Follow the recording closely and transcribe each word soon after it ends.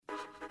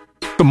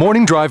The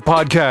Morning Drive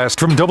podcast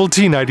from Double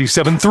T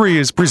 97.3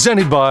 is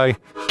presented by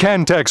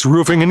Cantex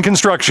Roofing and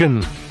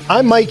Construction.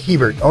 I'm Mike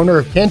Hebert, owner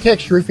of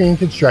Cantex Roofing and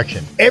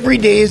Construction. Every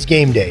day is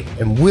game day,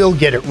 and we'll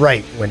get it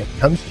right when it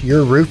comes to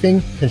your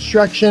roofing,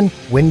 construction,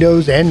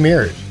 windows, and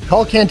mirrors.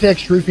 Call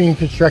Cantex Roofing and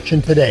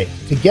Construction today.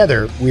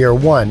 Together, we are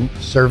one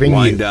serving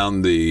Wind you.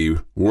 down the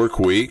work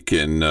week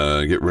and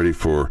get ready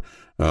for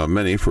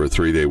many for a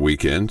 3-day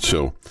weekend.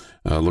 So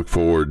look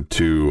forward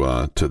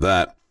to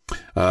that.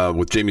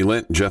 With Jamie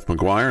Lent and Jeff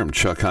McGuire, I'm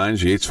Chuck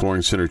Heinz. The Yates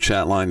Flooring Center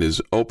chat line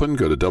is open.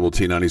 Go to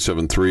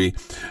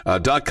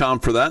doublet973.com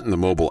for that and the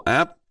mobile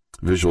app.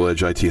 Visual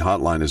Edge IT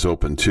hotline is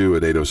open too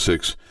at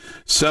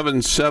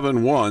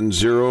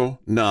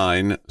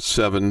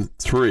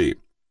 806-771-0973.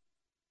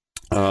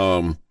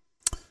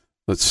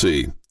 Let's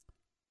see.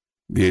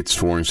 The Yates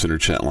Flooring Center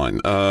chat line.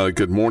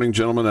 Good morning,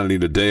 gentlemen. I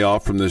need a day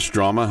off from this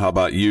drama. How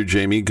about you,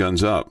 Jamie?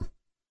 Guns up.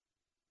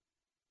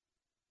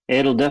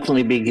 It'll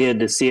definitely be good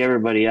to see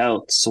everybody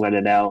out sweat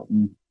it out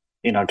and,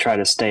 try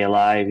to stay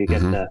alive. You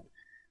get the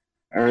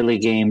early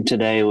game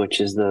today,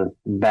 which is the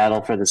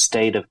battle for the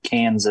state of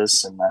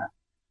Kansas, and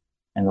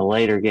the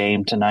later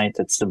game tonight,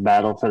 that's the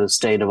battle for the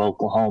state of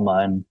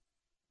Oklahoma. And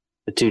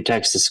the two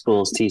Texas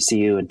schools,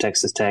 TCU and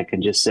Texas Tech,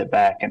 can just sit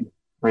back and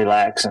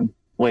relax and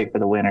wait for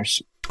the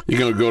winners. You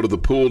going to go to the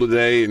pool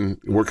today and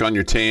work on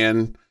your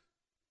tan?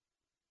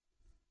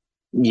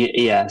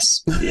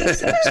 Yes,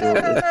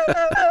 absolutely.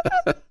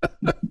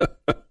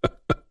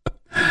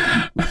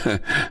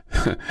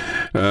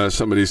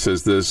 Somebody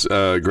says this,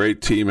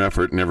 great team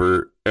effort,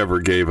 never, ever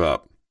gave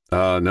up.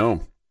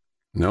 No,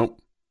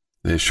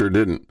 they sure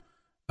didn't.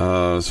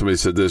 Somebody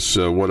said this,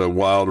 what a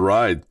wild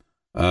ride.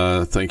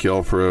 Thank you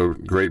all for a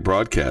great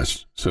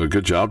broadcast. So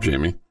good job,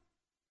 Jamie.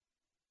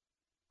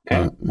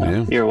 Okay.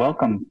 Yeah. You're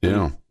welcome.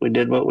 Yeah. We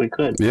did what we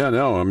could. Yeah,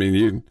 no, I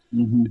mean,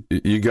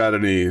 you got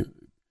any,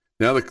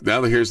 now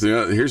here's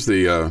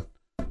the,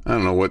 I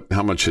don't know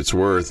how much it's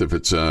worth, if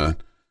it's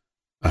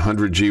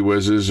 100 gee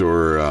whizzes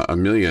or a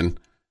million.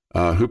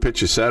 Who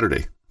pitches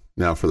Saturday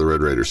now for the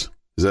Red Raiders?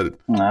 Is that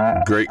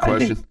a great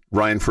question?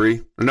 Ryan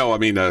Free? No, I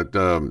mean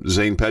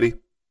Zane Petty.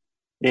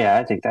 Yeah,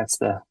 I think that's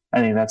the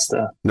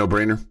no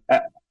brainer.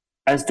 I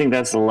think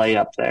that's the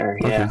layup there.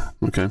 Yeah.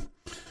 Okay.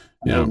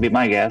 That would be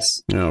my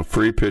guess. Yeah,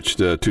 Free pitched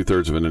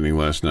 2/3 of an inning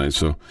last night.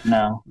 So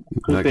no,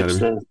 who pitches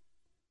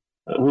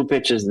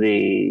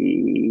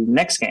the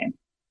next game?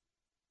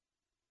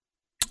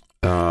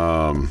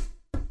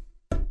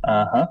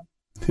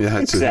 Yeah,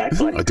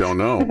 exactly. I don't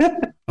know.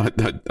 I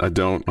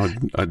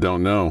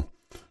don't know.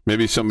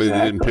 Maybe somebody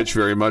that didn't pitch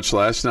very much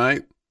last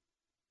night.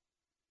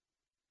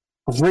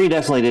 Free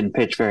definitely didn't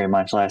pitch very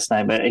much last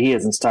night, but he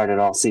hasn't started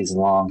all season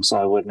long, so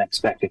I wouldn't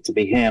expect it to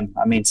be him.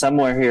 I mean,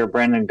 somewhere here,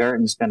 Brendan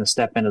Gurton's going to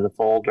step into the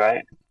fold,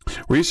 right?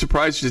 Were you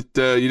surprised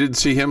that you didn't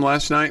see him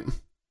last night?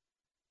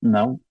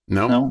 No.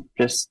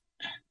 Just,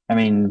 I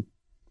mean,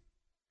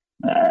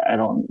 I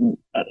don't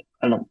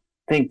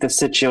think the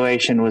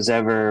situation was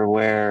ever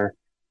where,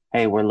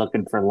 hey, we're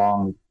looking for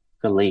long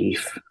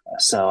relief.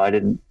 So I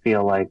didn't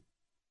feel like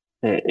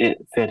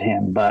it fit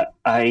him, but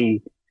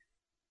I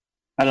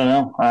don't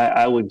know.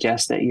 I would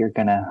guess that you're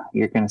gonna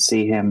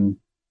see him.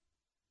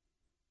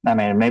 I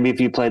mean, maybe if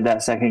you played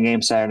that second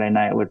game Saturday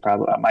night,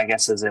 my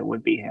guess is it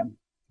would be him.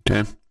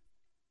 Okay.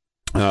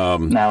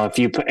 Now, if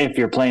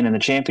you're playing in the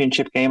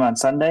championship game on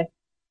Sunday,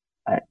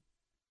 I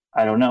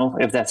don't know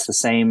if that's the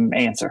same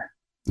answer.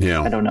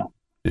 Yeah, I don't know.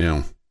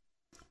 Yeah.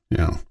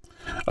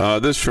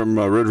 This from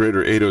Red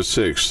Raider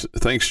 806.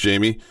 Thanks,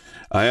 Jamie.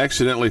 I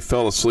accidentally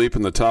fell asleep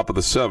in the top of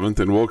the 7th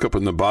and woke up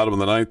in the bottom of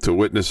the 9th to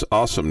witness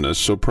awesomeness.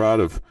 So proud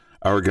of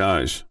our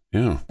guys.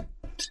 Yeah.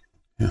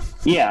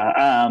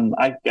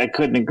 I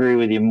couldn't agree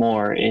with you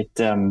more. It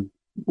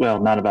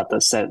not about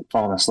the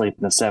falling asleep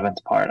in the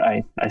 7th part.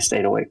 I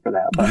stayed awake for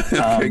that. But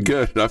okay,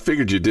 good. I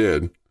figured you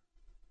did.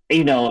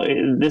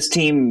 This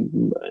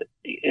team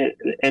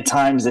at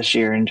times this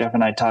year, and Jeff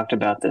and I talked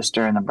about this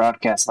during the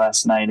broadcast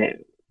last night,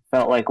 it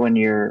felt like when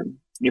your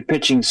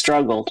pitching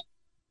struggled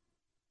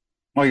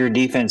or your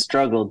defense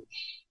struggled,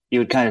 you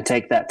would kind of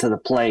take that to the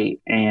plate,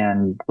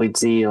 and we'd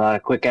see a lot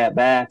of quick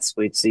at-bats.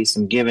 We'd see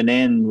some giving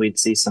in. We'd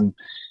see some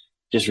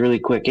just really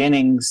quick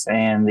innings,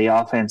 and the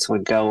offense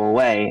would go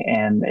away.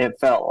 And it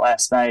felt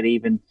last night,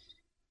 even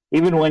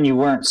when you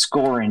weren't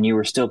scoring, you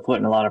were still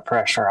putting a lot of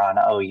pressure on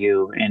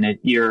OU, and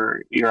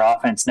your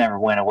offense never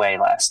went away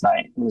last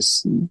night. It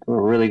was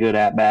really good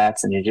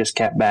at-bats, and you just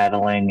kept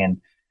battling,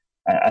 and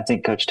I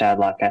think Coach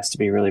Tadlock has to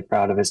be really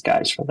proud of his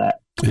guys for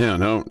that. Yeah,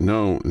 no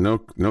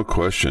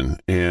question.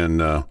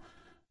 And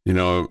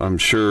I'm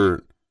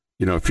sure,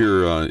 if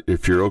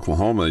you're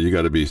Oklahoma, you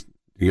got to be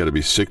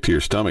sick to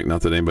your stomach.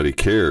 Not that anybody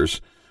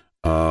cares,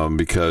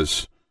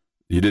 because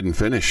you didn't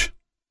finish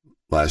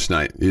last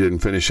night. You didn't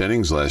finish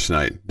innings last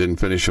night.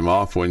 Didn't finish them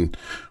off when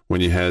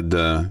you had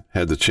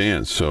the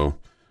chance. So,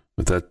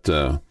 but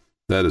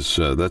that's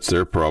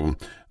their problem.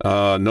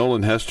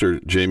 Nolan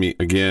Hester, Jamie,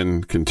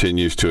 again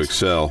continues to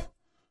excel.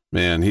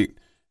 Man, he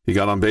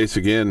got on base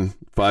again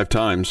 5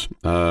 times.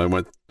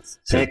 Went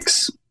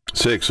six.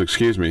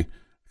 Excuse me,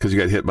 because he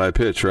got hit by a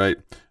pitch, right?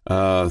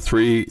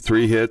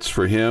 Three hits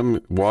for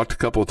him. Walked a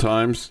couple of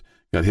times.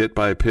 Got hit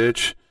by a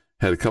pitch.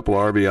 Had a couple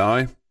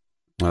RBI.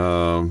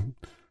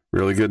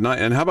 Really good night.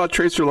 And how about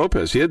Tracer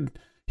Lopez? He had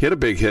a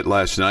big hit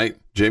last night.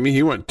 Jamie,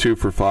 he went 2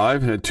 for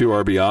 5, had 2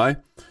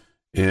 RBI,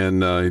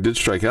 and he did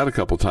strike out a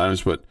couple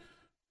times, but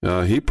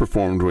he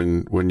performed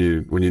when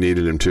you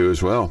needed him to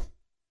as well.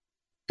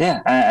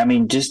 Yeah, I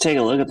mean, just take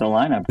a look at the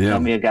lineup. Yeah. Tell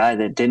me a guy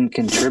that didn't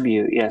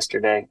contribute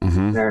yesterday.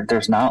 Mm-hmm.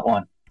 There's not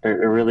one.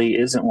 There really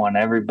isn't one.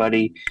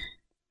 Everybody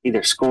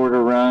either scored a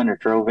run or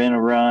drove in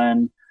a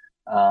run.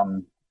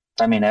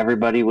 I mean,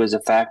 everybody was a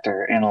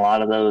factor, and a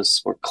lot of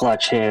those were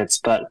clutch hits.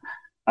 But,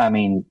 I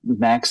mean,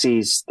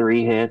 Maxi's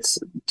 3 hits,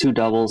 2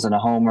 doubles, and a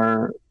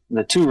homer.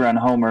 The 2-run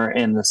homer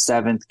in the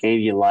 7th gave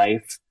you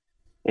life.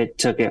 It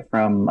took it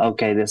from,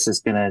 okay, this is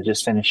going to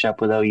just finish up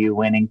with OU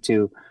winning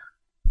to,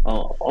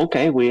 oh,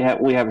 okay, we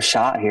have a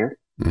shot here.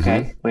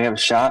 Okay, Mm-hmm. we have a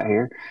shot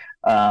here.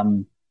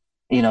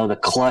 The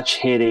clutch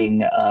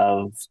hitting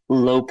of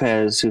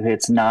Lopez, who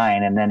hits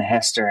 9, and then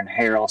Hester and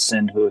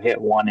Harrelson, who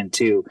hit 1 and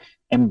 2.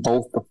 And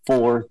both the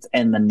 4th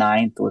and the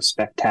 9th was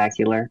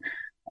spectacular.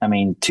 I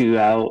mean, 2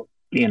 out,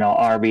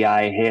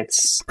 RBI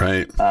hits,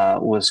 Right.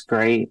 was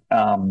great.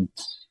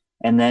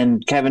 And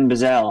then Kevin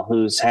Bizzell,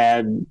 who's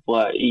had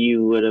what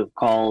you would have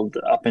called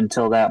up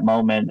until that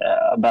moment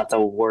about the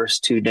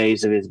worst 2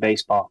 days of his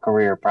baseball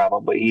career,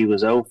 probably. He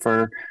was 0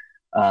 for.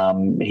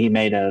 He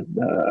made a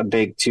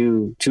big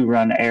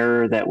two-run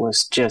error that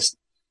was just,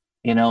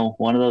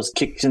 one of those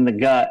kicks in the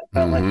gut.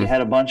 Felt like you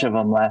had a bunch of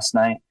them last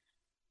night.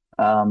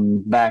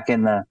 Back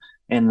in the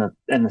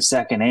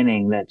 2nd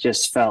inning, that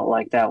just felt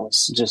like that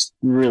was just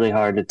really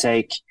hard to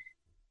take.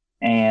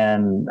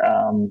 And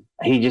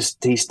he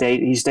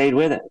stayed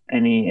with it,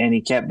 and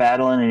he kept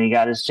battling, and he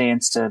got his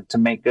chance to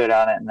make good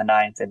on it in the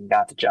 9th and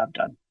got the job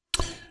done.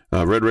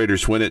 Red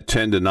Raiders win it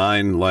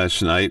 10-9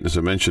 last night. As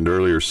I mentioned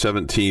earlier,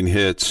 17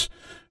 hits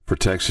for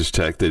Texas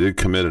Tech. They did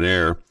commit an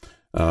error.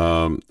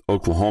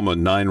 Oklahoma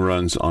 9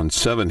 runs on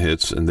 7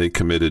 hits, and they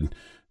committed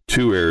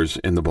 2 errors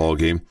in the ball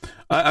game.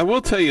 I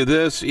will tell you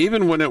this: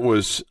 even when it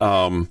was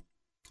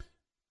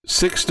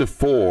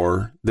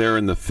 6-4 there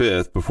in the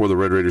 5th, before the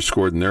Red Raiders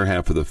scored in their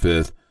half of the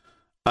 5th,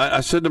 I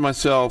said to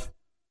myself,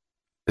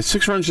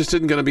 6 runs just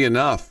isn't going to be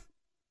enough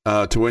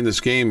to win this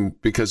game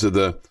because of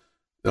the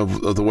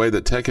way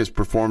that Tech has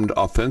performed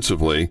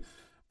offensively.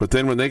 But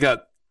then when they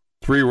got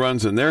 3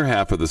 runs in their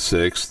half of the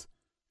 6th,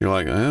 you're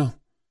like, oh,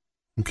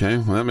 okay,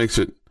 well, that makes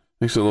it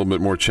a little bit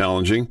more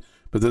challenging.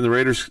 But then the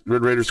Red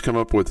Raiders come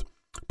up with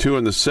 2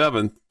 in the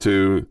 7th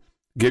to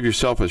give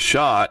yourself a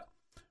shot,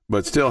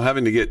 but still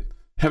having to get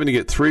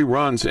 3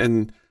 runs,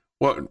 and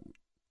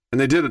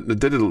they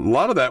did a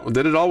lot of that.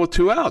 Did it all with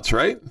 2 outs,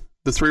 right?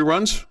 The 3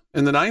 runs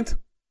in the 9th.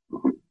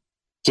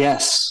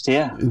 Yes,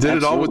 yeah. Did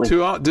it all with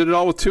 2 out. Did it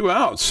all with 2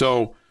 outs.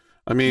 So,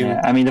 I mean,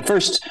 the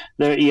first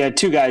you had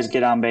 2 guys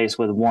get on base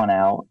with 1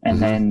 out, and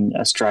then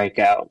a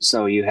strikeout.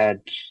 So you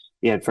had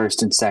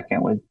first and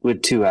second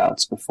with 2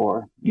 outs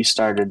before you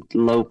started.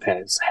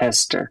 Lopez,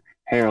 Hester,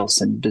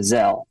 Harrelson,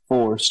 Bizzell,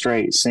 4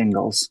 straight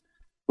singles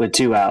with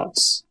 2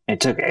 outs. It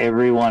took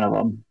every one of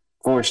them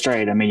 4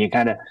 straight. I mean, you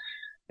kind of,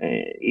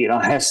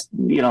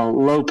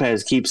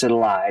 Lopez keeps it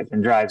alive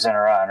and drives in a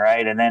run,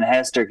 right? And then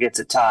Hester gets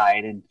it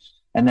tied,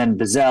 and then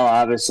Bizzell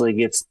obviously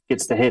gets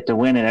the hit to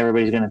win it.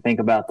 Everybody's going to think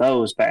about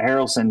those, but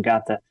Harrelson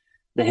got the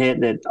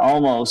hit that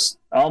almost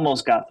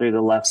got through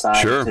the left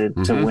side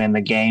to win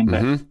the game.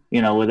 But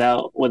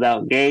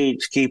without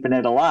Gage keeping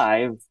it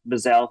alive,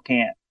 Bizzell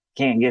can't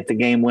get the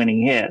game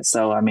winning hit.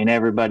 So I mean,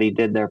 everybody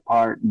did their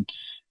part. And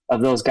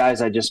of those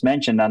guys I just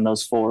mentioned on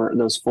those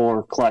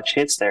four clutch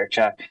hits there,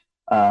 Chuck,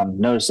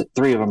 notice that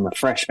 3 of them are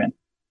freshmen.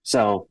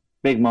 So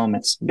big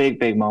moments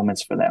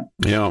for them.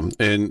 Yeah,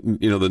 and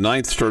the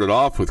 9th started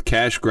off with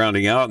Cash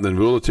grounding out, and then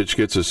Vuletic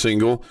gets a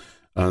single,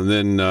 and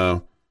then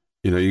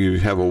you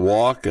have a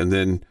walk, and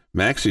then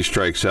Maxey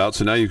strikes out.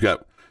 So now you've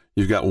got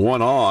 2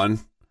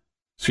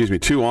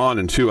 on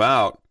and 2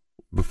 out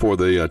before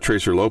the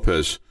Tracer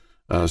Lopez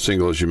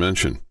single, as you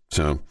mentioned.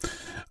 So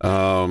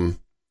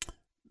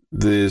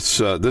this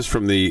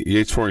from the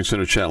Yates Flooring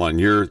Center chat line.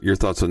 Your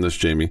thoughts on this,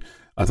 Jamie?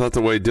 I thought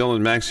the way Dylan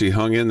Maxey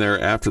hung in there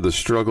after the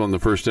struggle in the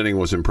first inning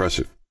was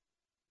impressive.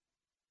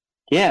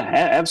 Yeah,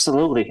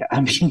 absolutely. I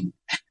mean,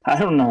 I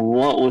don't know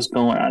what was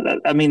going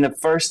on. I mean, the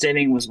first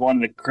inning was one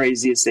of the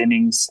craziest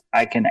innings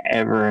I can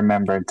ever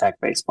remember in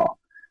Tech baseball.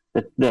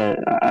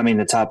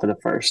 The top of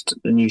the first,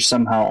 and you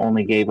somehow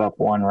only gave up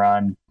 1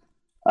 run.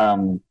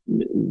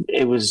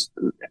 It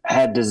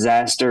had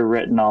disaster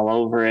written all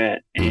over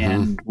it,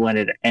 and when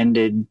it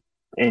ended,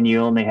 and you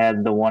only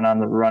had the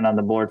run on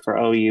the board for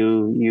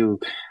OU,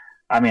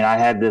 I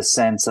had this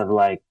sense of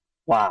like,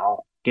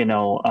 wow,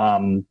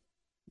 the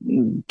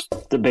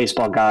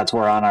baseball gods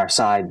were on our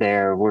side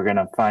there. We're going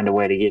to find a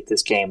way to get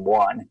this game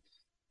won.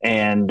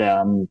 And,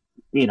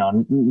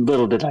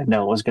 little did I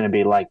know it was going to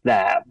be like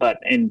that. But,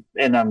 and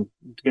I'm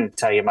going to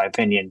tell you my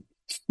opinion.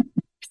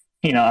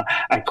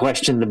 I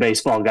questioned the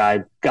baseball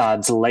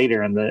gods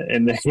later in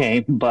the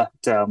game, but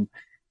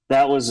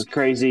That was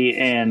crazy,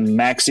 and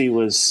Maxie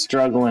was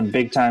struggling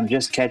big time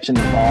just catching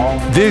the ball.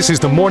 This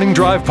is the Morning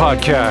Drive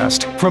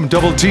Podcast from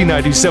Double T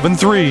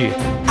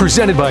 97.3,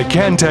 presented by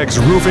Cantex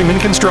Roofing and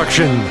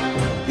Construction.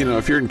 You know,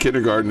 if you're in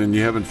kindergarten and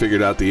you haven't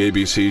figured out the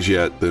ABCs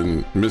yet,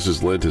 then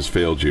Mrs. Lent has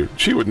failed you.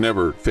 She would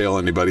never fail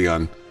anybody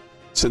on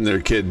sending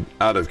their kid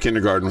out of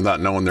kindergarten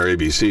without knowing their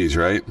ABCs,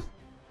 right?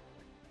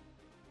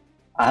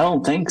 I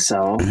don't think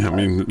so. I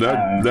mean,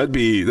 that'd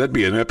be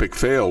an epic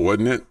fail,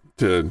 wouldn't it?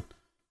 To,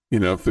 you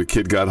know, if the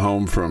kid got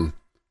home from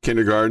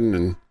kindergarten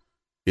and,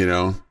 you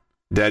know,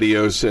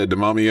 Daddy-O said to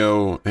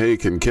Mommy-O, hey,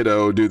 can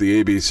kiddo do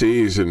the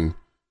ABCs? And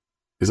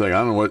he's like,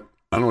 I don't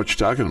know what you're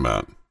talking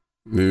about.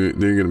 They're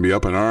going to be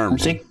up in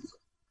arms.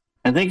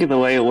 I think of the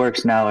way it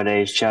works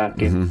nowadays, Chuck,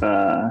 if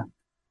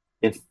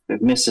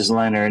Mrs.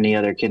 Lynn or any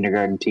other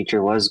kindergarten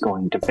teacher was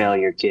going to fail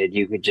your kid,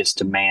 you could just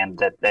demand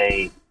that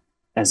they,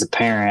 as a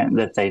parent,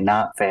 that they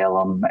not fail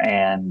them,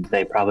 and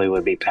they probably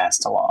would be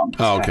passed along.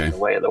 It's okay. Kind of the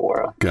way of the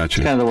world.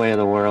 Gotcha. It's kind of the way of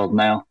the world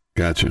now.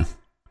 Gotcha.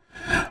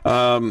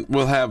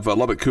 We'll have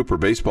Lubbock Cooper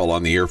baseball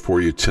on the air for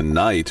you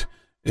tonight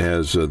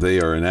as they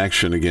are in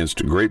action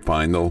against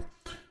Grapevine. They'll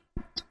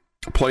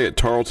play at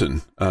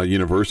Tarleton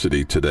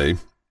University today.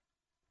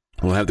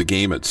 We'll have the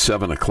game at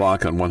 7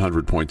 o'clock on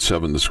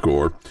 100.7 The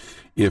Score.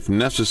 If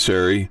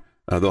necessary,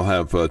 they'll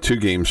have 2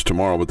 games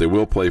tomorrow, but they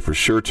will play for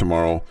sure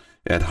tomorrow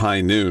at high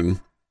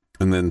noon,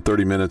 and then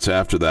 30 minutes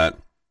after that,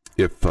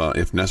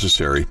 if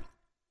necessary.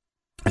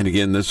 And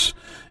again, this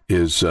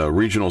is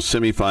regional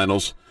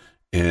semifinals,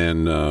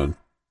 and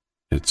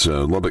it's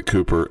Lubbock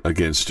Cooper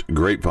against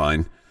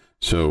Grapevine.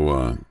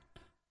 So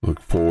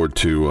look forward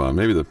to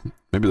maybe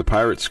the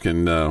Pirates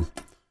can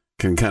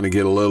kind of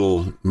get a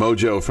little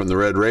mojo from the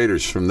Red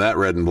Raiders from that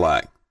red and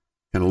black,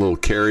 and a little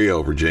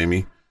carryover,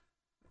 Jamie.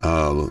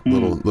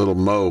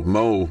 Little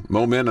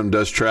momentum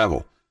does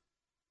travel.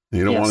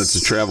 You don't want it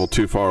to travel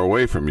too far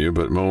away from you,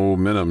 but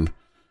momentum,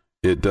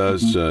 it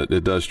does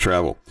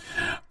travel.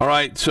 All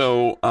right.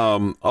 So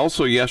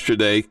also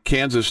yesterday,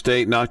 Kansas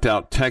State knocked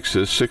out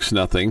Texas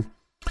 6-0.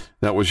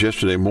 That was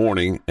yesterday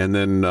morning, and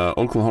then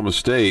Oklahoma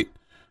State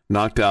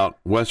knocked out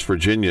West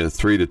Virginia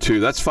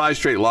 3-2. That's 5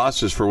 straight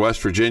losses for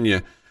West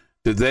Virginia.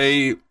 Did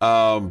they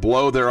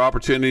blow their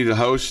opportunity to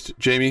host,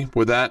 Jamie,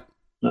 with that?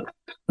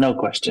 No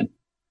question.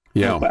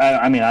 Yeah.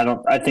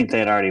 I think they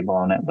had already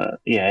blown it, but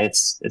yeah,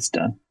 it's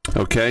done.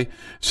 Okay.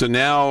 So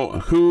now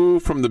who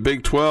from the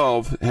Big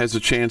 12 has a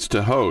chance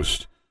to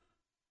host?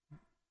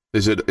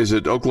 Is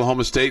it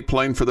Oklahoma State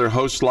playing for their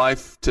host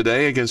life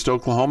today against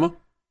Oklahoma?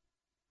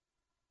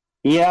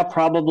 Yeah,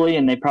 probably,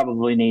 and they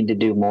probably need to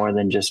do more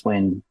than just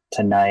win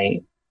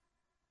tonight.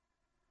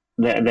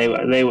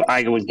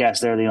 I would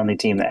guess they're the only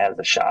team that has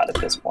a shot at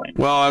this point.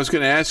 Well, I was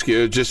going to ask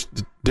you, just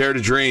dare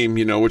to dream,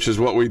 which is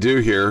what we do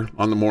here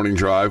on the Morning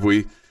Drive.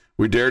 We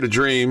dare to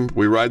dream.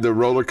 We ride the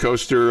roller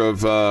coaster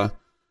of,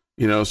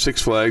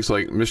 Six Flags,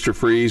 like Mr.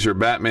 Freeze or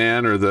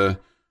Batman or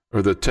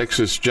the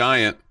Texas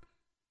Giant.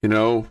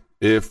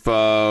 If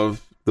the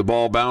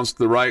ball bounced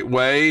the right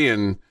way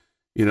and,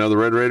 the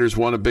Red Raiders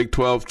won a Big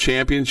 12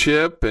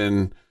 championship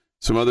and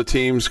some other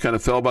teams kind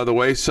of fell by the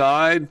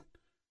wayside,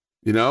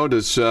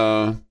 does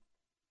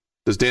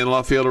Dan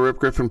Lafayette or Rip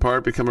Griffin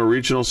Park become a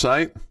regional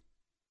site?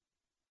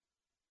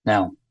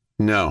 No.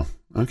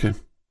 Okay.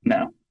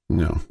 No.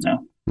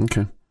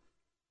 Okay.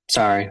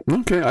 Sorry.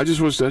 Okay. I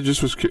just was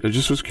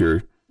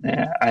curious.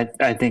 Yeah,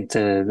 I think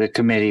the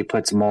committee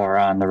puts more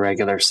on the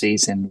regular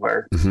season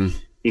where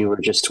you were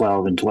just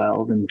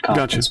 12-12 in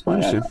conference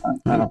play.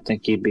 I don't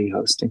think you'd be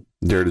hosting.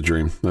 Dare to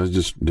dream. I was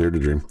just dare to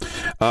dream.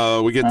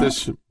 We get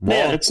this.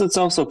 Yeah, it's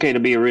also okay to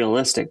be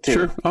realistic too.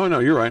 Sure. Oh no,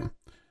 you're right.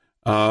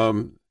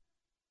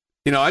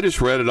 I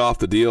just read it off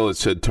the deal. It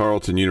said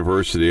Tarleton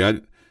University.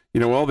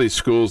 All these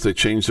schools, they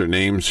change their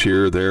names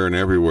here, there, and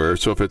everywhere.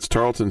 So if it's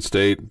Tarleton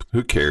State,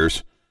 who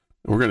cares?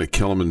 We're going to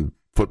kill them in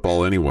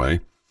football anyway.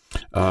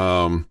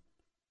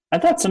 I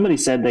thought somebody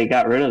said they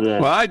got rid of the.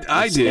 Well,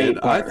 I did.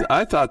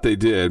 I thought they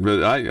did,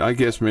 but I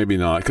guess maybe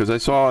not, because I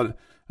saw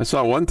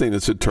one thing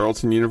that said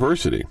Tarleton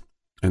University,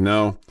 and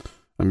now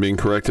I'm being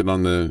corrected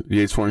on the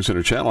Yates Flooring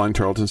Center chat line,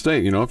 Tarleton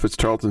State. If it's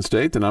Tarleton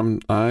State, then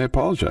I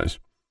apologize.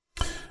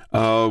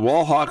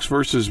 Wall Hawks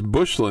versus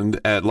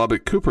Bushland at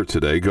Lubbock Cooper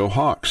today. Go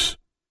Hawks.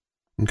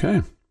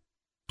 Okay.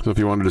 So if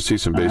you wanted to see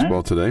some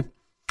baseball today.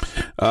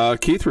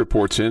 Keith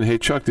reports in, hey,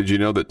 Chuck, did you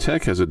know that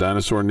Tech has a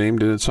dinosaur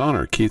named in its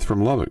honor? Keith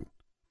from Lubbock.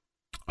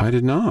 I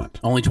did not.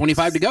 Only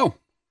 25 to go.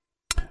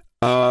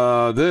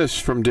 This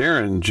from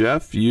Darren.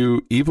 Jeff,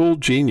 you evil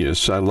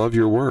genius. I love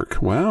your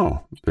work.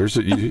 Wow.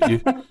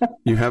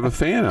 You have a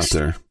fan out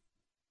there.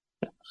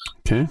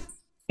 Okay.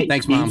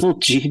 Thanks, Mom. Evil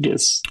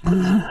genius.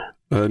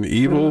 An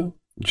evil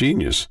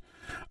genius.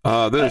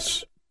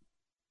 This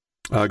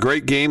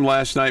great game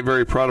last night.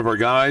 Very proud of our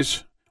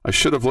guys. I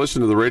should have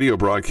listened to the radio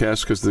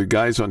broadcast because the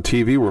guys on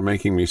TV were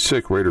making me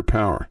sick. Raider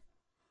power.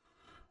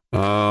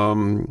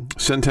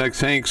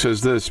 Syntax Hank says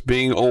this: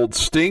 being old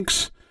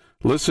stinks.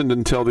 Listened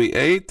until the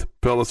 8th,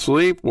 fell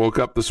asleep, woke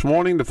up this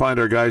morning to find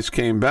our guys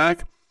came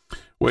back.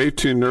 Way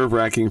too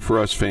nerve-wracking for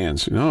us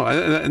fans.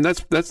 And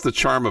that's the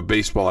charm of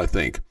baseball, I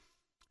think.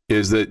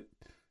 is that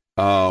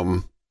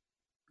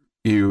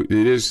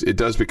it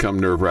does become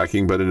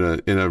nerve-wracking, but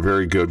in a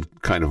very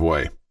good kind of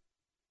way.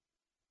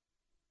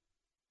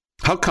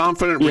 How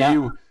confident were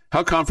you?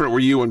 How confident were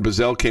you when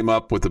Bazell came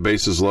up with the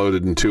bases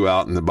loaded and 2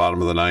 out in the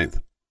bottom of the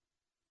 9th?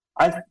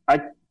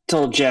 I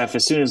told Jeff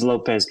as soon as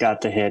Lopez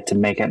got the hit to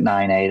make it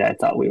 9-8, I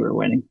thought we were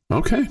winning.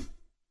 Okay.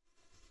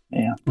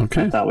 Yeah.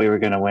 Okay. I thought we were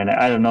going to win it.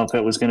 I don't know if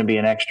it was going to be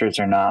in extras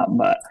or not,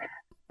 but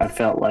I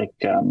felt like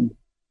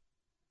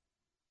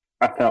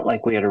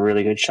we had a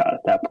really good shot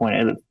at that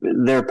point.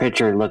 Their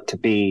pitcher looked to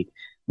be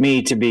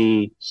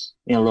a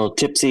little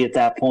tipsy at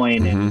that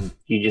point, and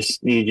you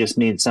just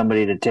need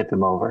somebody to tip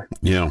him over.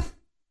 Yeah,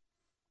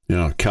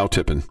 cow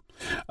tipping.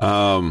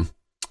 Were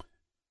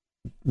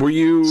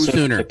you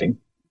sooner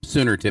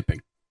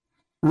tipping?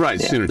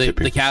 Right, yeah. Sooner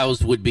tipping. The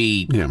cows would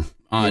be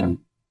on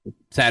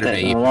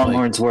Saturday. The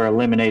Longhorns were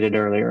eliminated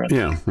earlier.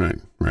 Right.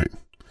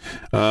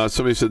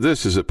 Somebody said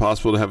this: is it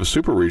possible to have a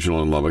super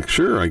regional in Lubbock?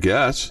 Sure, I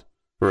guess.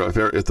 Or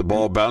if the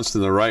ball bounced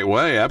in the right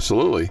way,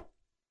 absolutely.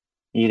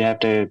 You'd have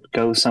to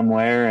go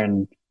somewhere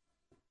and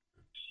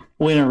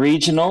win a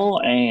regional,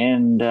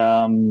 and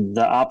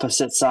the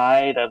opposite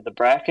side of the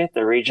bracket,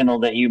 the regional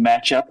that you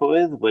match up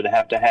with, would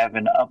have to have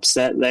an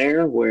upset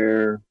there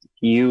where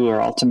you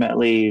are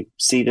ultimately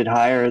seated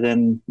higher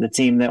than the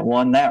team that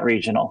won that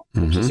regional,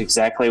 which is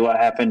exactly what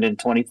happened in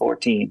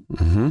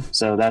 2014.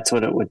 So that's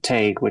what it would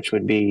take, which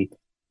would be,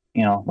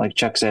 like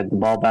Chuck said, the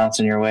ball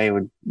bouncing your way it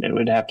would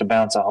have to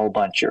bounce a whole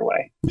bunch your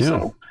way.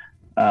 Yeah.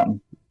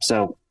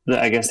 So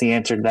I guess the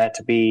answer to that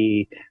to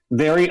be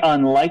very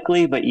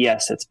unlikely, but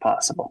yes, it's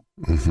possible.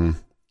 Can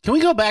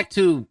we go back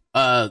to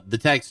the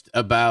text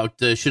about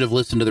should have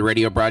listened to the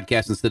radio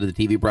broadcast instead of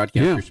the TV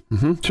broadcasters?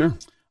 Yeah. Sure.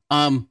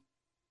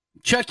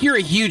 Chuck, you're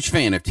a huge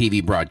fan of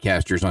TV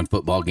broadcasters on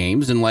football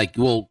games, and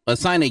we'll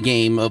assign a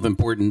game of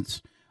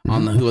importance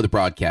on who the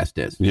broadcast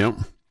is. Yep.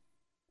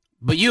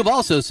 But you've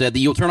also said that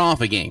you'll turn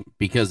off a game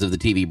because of the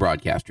TV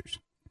broadcasters.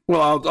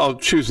 Well, I'll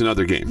choose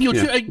another game.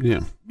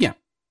 Yeah.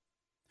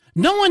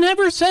 No one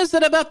ever says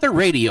that about the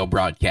radio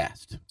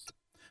broadcast.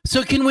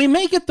 So can we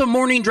make it the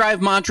morning drive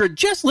mantra?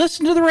 Just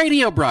listen to the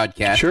radio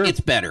broadcast. Sure.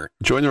 It's better.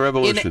 Join the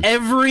revolution. In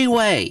every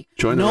way.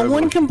 Join the revolution.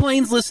 No one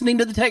complains listening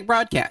to the tech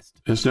broadcast.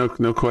 There's no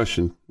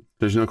question.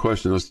 There's no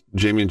question.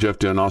 Jamie and Jeff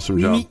do an awesome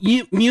job.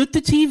 Mute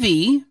the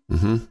TV.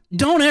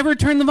 Don't ever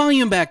turn the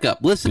volume back up.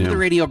 Listen to the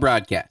radio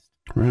broadcast.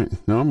 Right.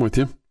 No, I'm with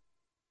you.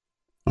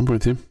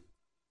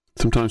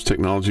 Sometimes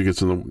technology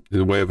gets in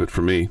the way of it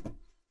for me.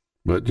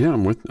 But yeah,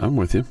 I'm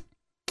with you.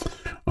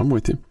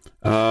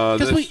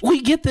 Because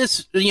we get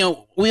this,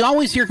 we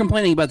always hear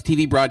complaining about the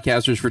TV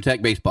broadcasters for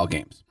tech baseball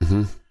games.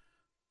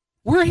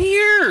 We're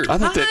here.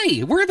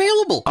 We're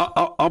available.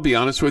 I'll be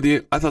honest with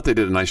you. I thought they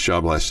did a nice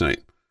job last night.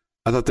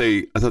 I thought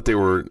they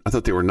were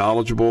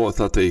knowledgeable. I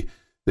thought they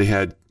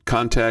had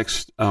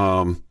context.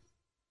 I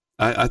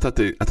thought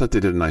they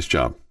did a nice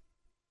job.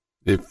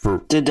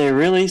 Did they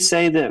really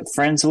say that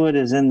Friendswood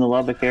is in the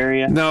Lubbock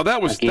area? No,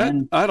 that was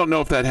that. I don't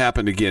know if that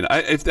happened again.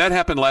 If that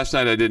happened last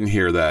night, I didn't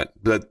hear that.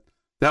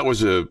 That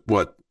was I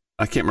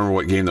can't remember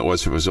what game that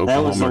was. If it was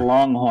Oklahoma. That was the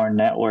Longhorn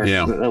Network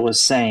that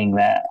was saying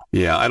that.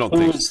 Yeah, I don't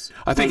think.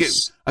 I think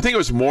it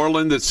was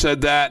Moreland that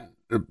said that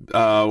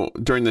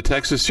during the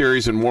Texas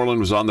series, and Moreland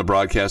was on the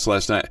broadcast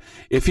last night.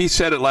 If he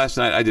said it last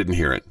night, I didn't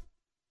hear it.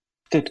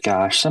 Good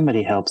gosh,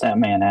 somebody help that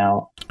man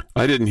out.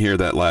 I didn't hear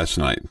that last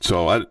night,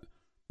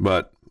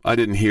 but I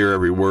didn't hear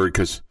every word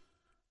because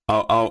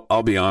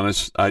I'll be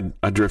honest, I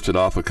drifted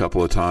off a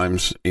couple of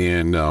times,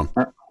 and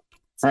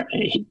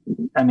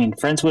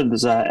Friendswood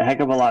is a heck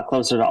of a lot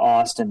closer to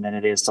Austin than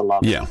it is to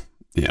Lubbock.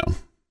 Yeah.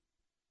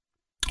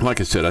 Like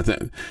I said, I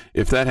think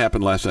if that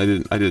happened last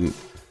night, I didn't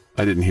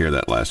hear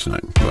that last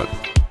night. But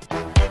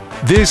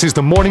this is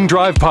the Morning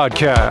Drive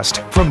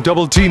podcast from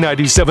Double T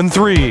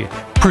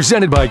 97.3,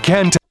 presented by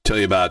Kent. Tell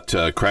you about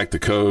Crack the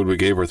Code. We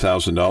gave our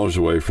 $1,000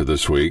 away for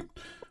this week.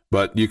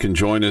 But you can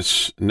join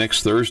us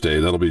next Thursday.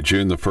 That'll be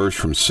June the 1st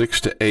from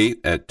 6 to 8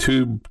 at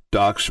Two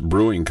Docks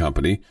Brewing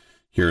Company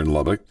here in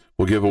Lubbock.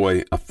 We'll give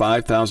away a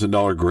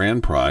 $5,000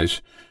 grand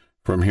prize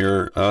from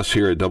us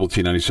here at Double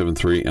T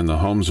 97.3 in the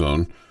Home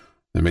Zone.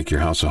 They make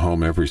your house a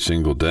home every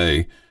single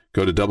day.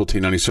 Go to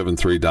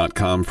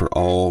doublet973.com for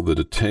all the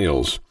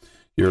details.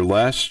 Your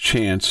last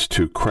chance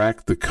to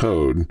crack the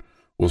code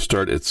will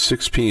start at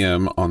 6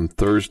 p.m. on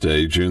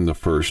Thursday, June the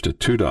 1st at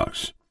Two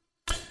Docks.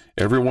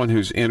 Everyone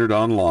who's entered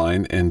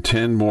online and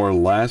 10 more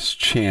last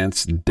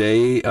chance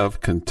day of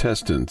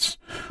contestants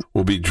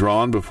will be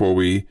drawn before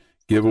we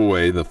give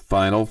away the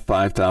final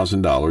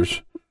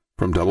 $5,000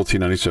 from Double T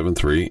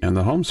 97.3 and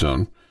the Home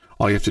Zone.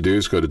 All you have to do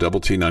is go to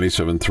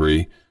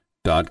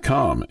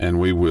doublet973.com and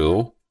we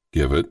will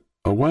give it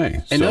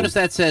away. And notice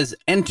that says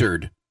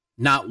entered,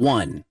 not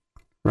won.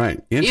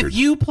 Right, entered. If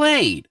you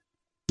played,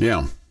 be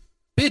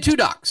at Two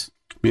Docks.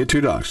 Your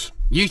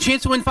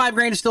chance to win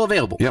 $5,000 is still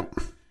available. Yep.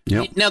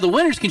 Now the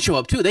winners can show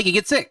up too. They can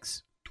get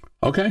 6.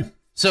 Okay.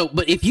 So,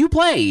 but if you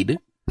played,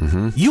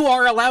 you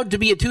are allowed to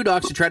be at Two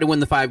Docks to try to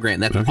win the $5,000.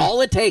 That's all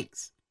it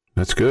takes.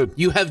 That's good.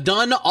 You have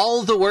done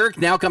all the work.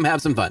 Now come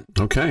have some fun.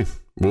 Okay.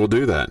 We'll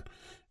do that.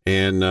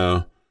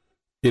 And,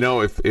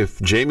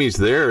 if Jamie's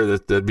there,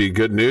 that'd be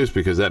good news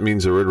because that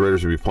means the Red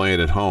Raiders will be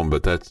playing at home,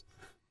 but that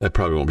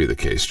probably won't be the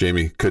case.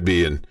 Jamie could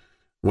be in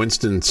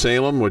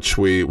Winston-Salem, which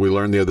we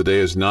learned the other day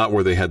is not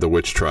where they had the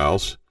witch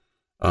trials.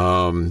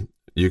 You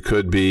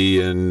could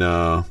be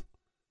at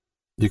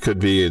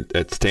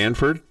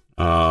Stanford.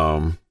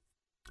 You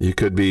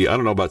could be, I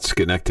don't know about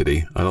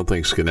Schenectady. I don't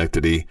think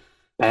Schenectady.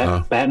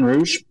 Baton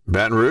Rouge?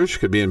 Baton Rouge.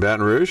 Could be in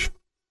Baton Rouge.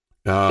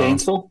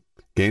 Gainesville?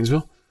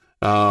 Do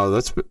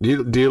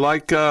you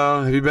like,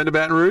 have you been to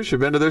Baton Rouge? Have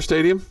you been to their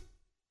stadium?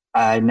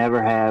 I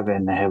never have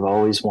and have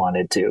always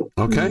wanted to.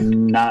 Okay.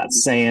 Not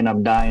saying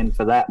I'm dying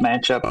for that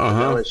matchup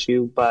with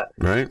LSU, but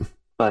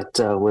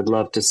would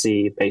love to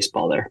see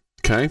baseball there.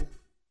 Okay.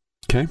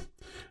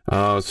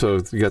 So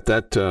you got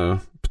that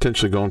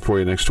potentially going for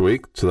you next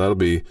week. So that'll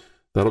be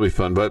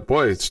fun. But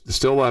boy,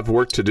 still have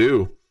work to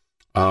do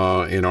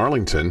in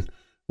Arlington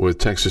with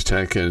Texas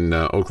Tech and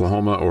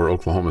Oklahoma or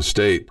Oklahoma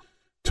State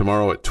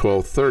tomorrow at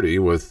 12:30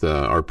 with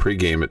our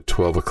pregame at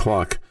 12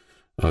 o'clock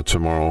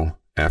tomorrow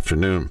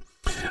afternoon.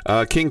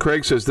 King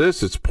Craig says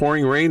this: it's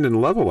pouring rain in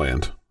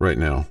Levelland right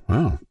now.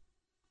 Wow.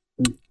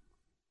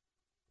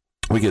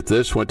 We get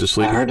this. Went to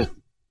sleep.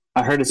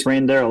 I heard it's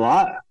rained there a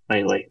lot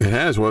lately. It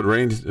has. Well,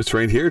 it's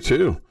rained here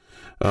too.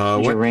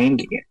 Your rain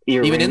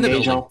in the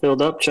gauge building all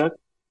filled up, Chuck?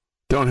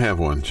 Don't have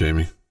one,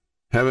 Jamie.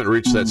 Haven't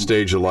reached that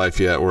stage of life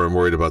yet where I'm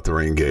worried about the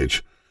rain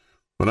gauge.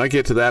 When I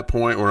get to that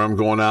point where I'm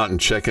going out and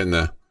checking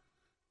the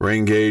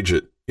rain gauge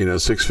at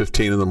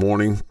 6:15 in the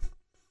morning,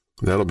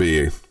 that'll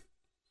be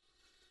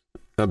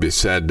a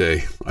sad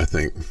day, I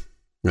think.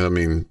 That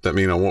mean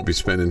I won't be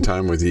spending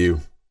time with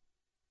you.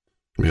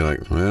 I'll be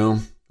like,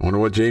 well, I wonder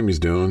what Jamie's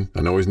doing.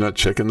 I know he's not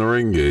checking the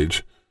rain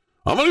gauge.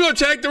 I'm gonna go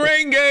check the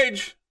rain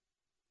gauge.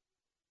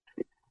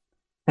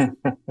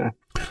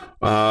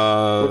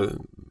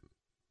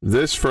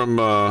 This from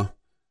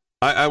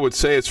I would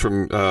say it's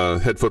from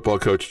head football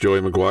coach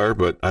Joey McGuire,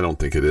 but I don't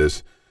think it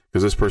is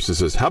because this person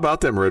says, "How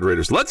about them Red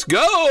Raiders? Let's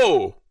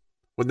go!"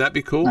 Wouldn't that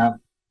be cool?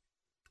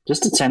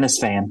 Just a tennis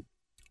fan.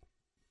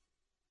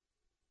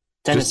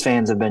 Tennis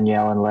fans have been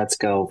yelling "Let's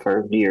go"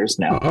 for years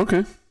now.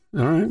 Okay,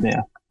 all right,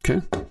 yeah,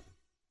 okay.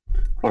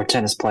 Or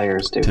tennis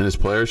players do. Tennis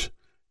players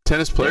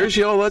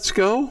yell "Let's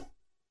go."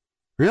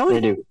 Really?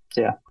 They do.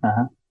 Yeah.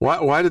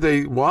 Why do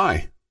they?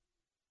 Why?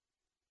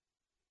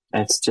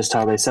 That's just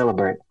how they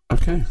celebrate.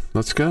 Okay,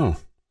 let's go.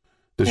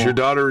 Does your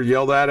daughter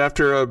yell that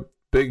after a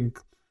big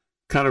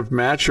kind of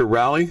match or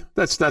rally?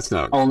 That's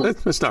not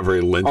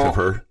very Lent of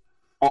her.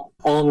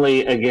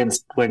 Only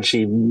against when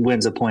she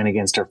wins a point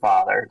against her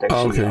father.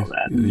 Does she yell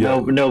that?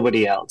 Yeah.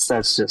 Nobody else.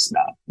 That's just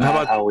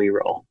not how we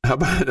roll. How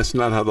about that's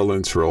not how the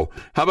Lents roll?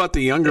 How about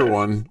the younger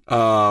one?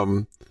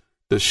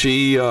 Does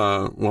she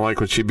like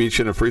when she beats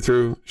you in a free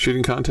throw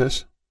shooting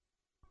contest?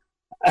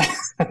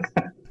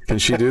 Can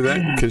she do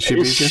that? Can she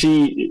beat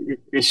you?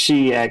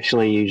 She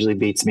actually usually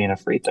beats me in a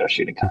free throw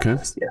shooting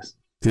contest. Okay. Yes.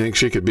 Do you think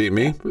she could beat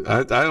me?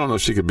 I don't know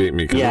if she could beat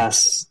me.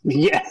 Yes.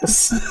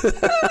 Yes.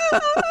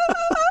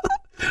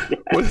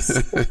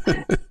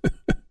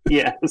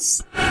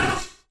 Yes.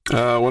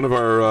 One of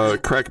our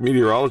crack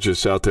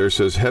meteorologists out there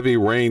says heavy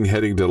rain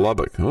heading to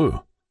Lubbock.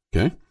 Oh,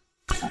 okay.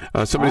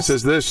 Somebody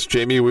says this,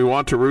 Jamie, we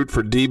want to root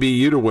for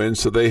DBU to win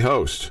so they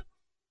host.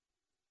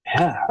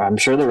 Yeah, I'm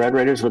sure the Red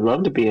Raiders would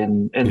love to be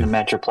in the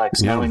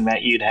Metroplex, knowing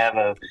that you'd have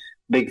a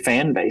big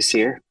fan base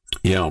here.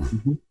 Yeah.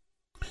 Mm-hmm.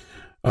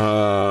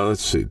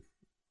 Let's see.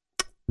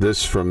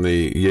 This from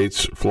the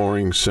Yates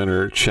Flooring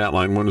Center chat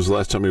line. When was the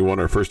last time we won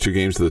our first two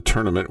games of the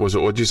tournament? Was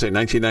it, what'd you say,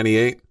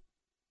 1998?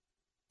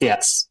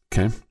 Yes.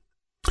 Okay.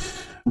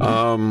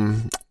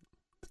 Mm-hmm.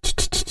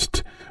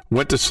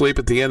 Went to sleep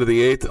at the end of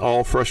the eighth,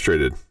 all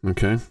frustrated.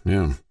 Okay,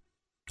 yeah.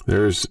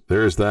 There's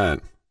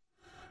that.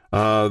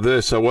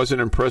 I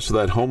wasn't impressed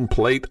with that home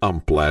plate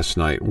ump last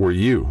night. Were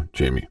you,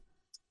 Jamie?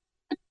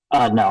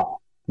 No,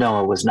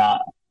 it was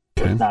not.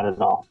 Okay. It was not at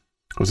all.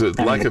 Was it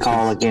like a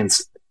call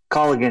against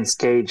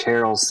Gage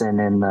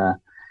Harrelson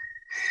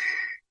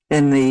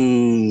in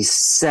the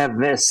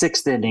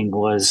sixth inning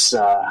was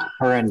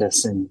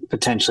horrendous and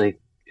potentially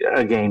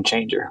a game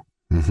changer.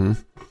 Mm-hmm.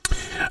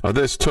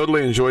 This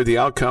totally enjoyed the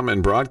outcome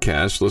and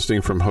broadcast,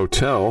 listening from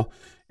hotel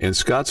in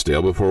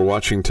Scottsdale before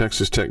watching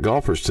Texas Tech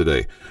golfers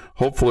today.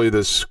 Hopefully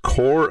this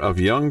core of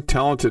young,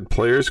 talented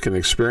players can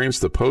experience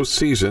the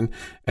postseason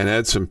and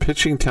add some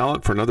pitching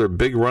talent for another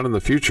big run in the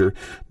future,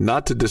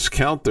 not to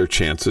discount their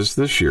chances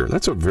this year.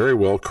 That's a very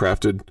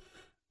well-crafted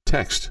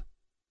text.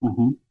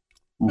 Mm-hmm.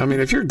 Mm-hmm. I mean,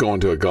 if you're going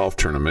to a golf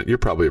tournament, you're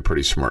probably a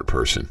pretty smart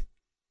person.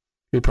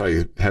 You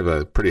probably have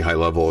a pretty high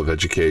level of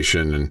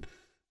education and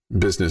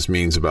business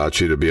means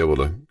about you to be able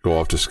to go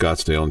off to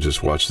Scottsdale and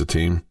just watch the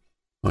team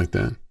like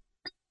that.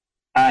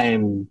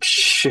 I'm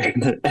sure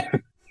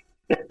that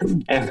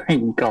every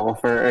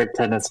golfer or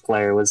tennis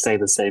player would say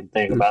the same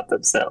thing about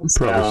themselves.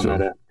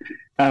 I'm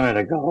at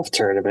a golf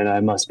tournament.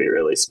 I must be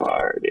really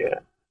smart. Yeah.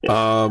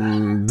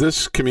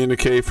 This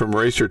communique from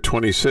Racer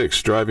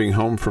 26, driving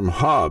home from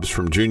Hobbs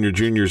from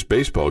Junior's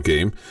baseball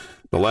game.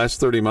 The last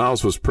 30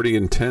 miles was pretty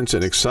intense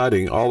and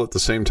exciting all at the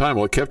same time.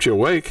 Well, it kept you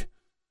awake.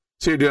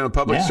 So you're doing a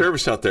public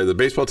service out there. The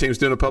baseball team's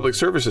doing a public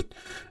service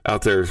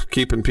out there,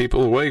 keeping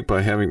people awake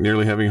by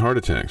nearly having heart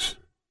attacks.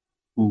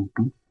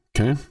 Mm-hmm.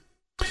 Okay.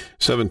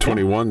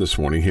 7:21 this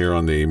morning here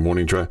on the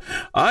morning drive.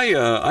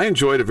 I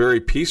enjoyed a very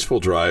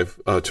peaceful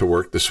drive to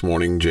work this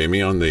morning,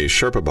 Jamie, on the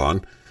Sherpa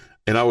Bond.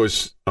 And I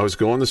was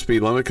going the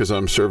speed limit because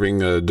I'm serving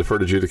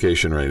deferred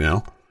adjudication right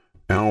now.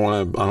 I don't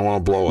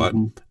want to blow it.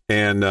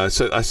 And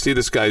so I see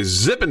this guy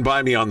zipping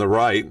by me on the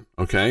right.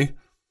 Okay, I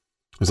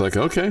was like,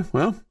 okay,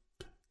 well,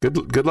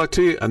 good luck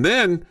to you. And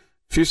then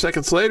a few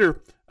seconds later,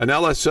 an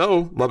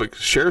LSO, Lubbock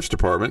Sheriff's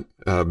Department,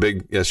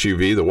 big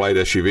SUV, the white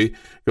SUV,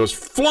 goes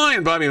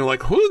flying by me. I'm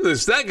like, who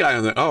is that guy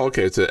on there? Oh,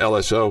 okay, it's an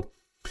LSO.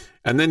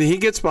 And then he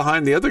gets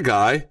behind the other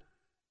guy,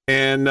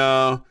 and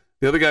the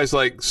other guy's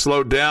like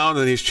slowed down,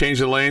 and he's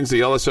changing lanes. The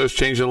LSO's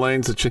changing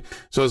lanes.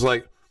 So I was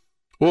like,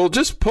 well,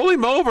 just pull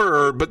him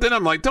over. But then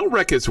I'm like, don't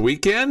wreck his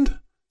weekend.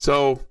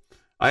 So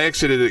I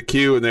exited at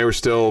Q, and they were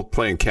still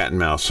playing cat and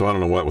mouse. So I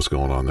don't know what was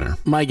going on there.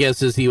 My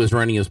guess is he was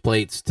running his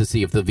plates to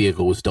see if the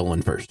vehicle was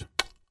stolen first.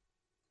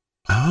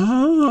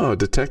 Oh,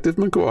 Detective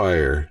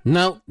McGuire.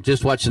 No,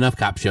 just watched enough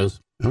cop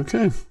shows.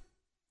 Okay.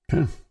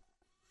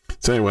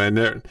 So anyway,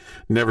 I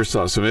never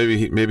saw. So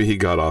maybe he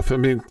got off. I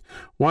mean,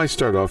 why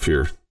start off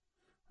your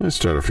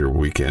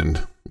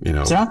weekend? You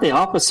know, it's not the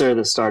officer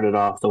that started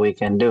off the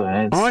weekend doing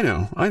it. I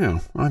know.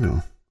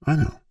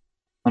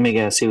 Let me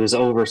guess. He was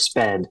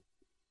oversped.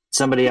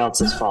 Somebody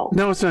else's fault.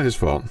 No, it's not his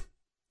fault.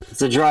 It's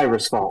the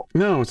driver's fault.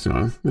 No, it's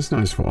not. It's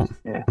not his fault.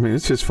 Yeah. I mean,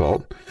 it's his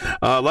fault.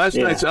 Last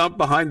night's up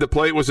behind the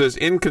plate was as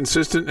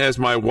inconsistent as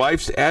my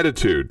wife's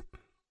attitude.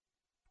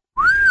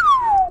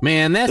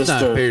 Man, that's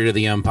not fair to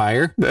the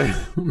umpire.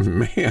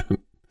 Man.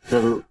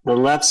 The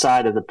left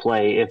side of the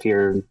plate, if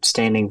you're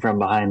standing from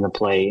behind the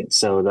plate,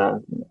 so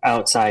the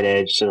outside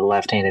edge to the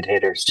left-handed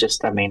hitters,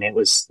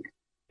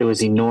 it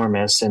was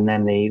enormous. And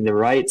then the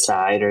right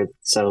side, or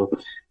so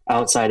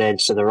outside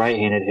edge to the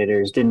right-handed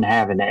hitters, didn't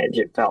have an edge,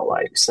 it felt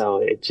like. So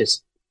it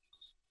just,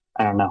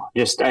 I don't know.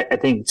 I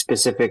think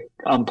specific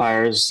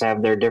umpires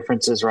have their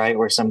differences, right?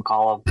 Where some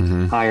call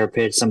a higher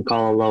pitch, some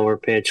call a lower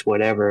pitch,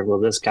 whatever. Well,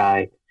 this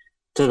guy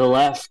to the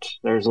left,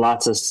 there's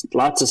lots of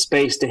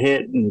space to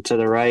hit, and to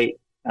the right,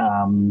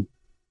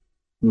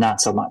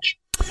 not so much.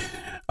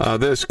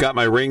 This got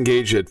my rain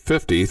gauge at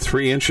 50,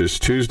 3 inches,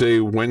 Tuesday,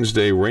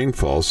 Wednesday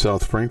rainfall,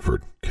 South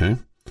Frankfurt. Okay.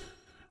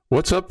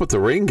 What's up with the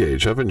rain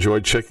gauge? I've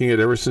enjoyed checking it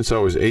ever since I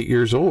was 8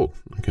 years old.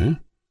 Okay.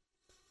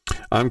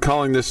 I'm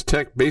calling this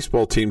Tech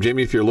baseball team.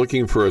 Jamie, if you're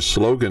looking for a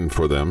slogan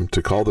for them,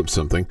 to call them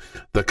something,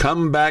 the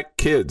Comeback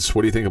Kids.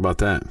 What do you think about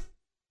that?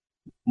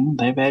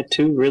 They've had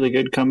 2 really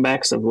good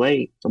comebacks of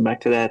late. Go back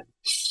to that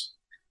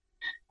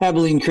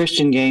Abilene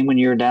Christian game when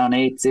you were down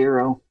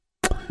 8-0,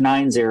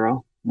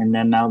 9-0, and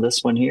then now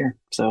this one here.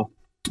 So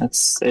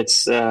it's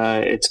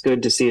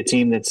good to see a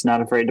team that's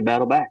not afraid to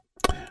battle back.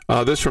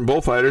 This from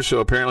Bullfighter. So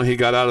apparently he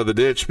got out of the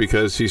ditch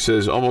because he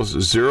says almost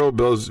zero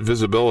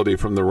visibility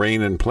from the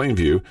rain in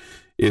Plainview.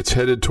 It's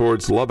headed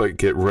towards Lubbock.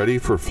 Get ready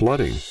for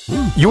flooding.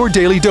 Your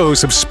daily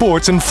dose of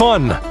sports and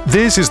fun.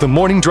 This is the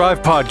Morning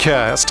Drive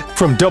Podcast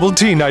from Double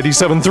T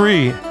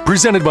 97.3,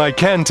 presented by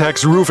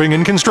Cantex Roofing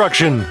and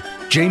Construction.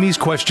 Jamie's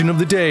question of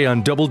the day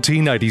on Double T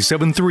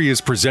 97.3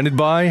 is presented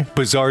by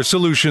Bizarre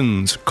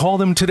Solutions. Call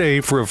them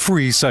today for a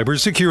free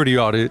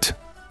cybersecurity audit.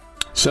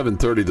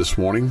 7:30 this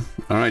morning.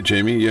 All right,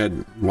 Jamie, you had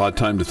a lot of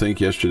time to think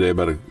yesterday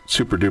about a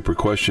super duper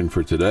question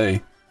for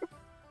today.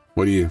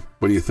 What do you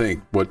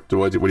think? What do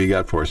you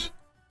got for us?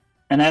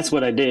 And that's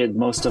what I did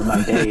most of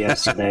my day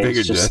yesterday.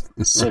 Just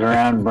sit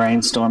around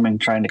brainstorming,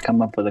 trying to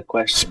come up with a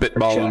question.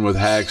 Spitballing with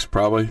hacks,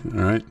 probably.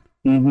 All right.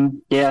 Mm-hmm.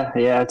 Yeah.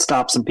 It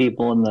stopped some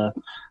people in the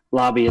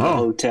lobby of the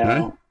hotel.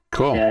 Right.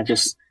 Cool. Yeah,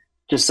 just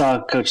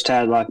saw Coach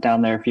Tadlock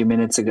down there a few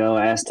minutes ago.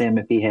 Asked him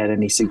if he had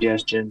any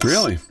suggestions.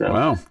 Really? So,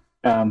 wow.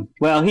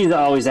 Well, he's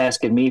always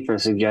asking me for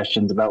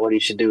suggestions about what he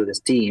should do with his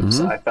team. Mm-hmm.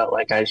 So I felt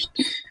like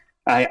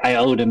I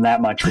owed him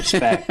that much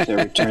respect to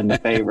return the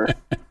favor.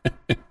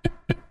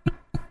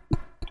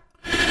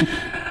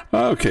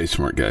 Okay,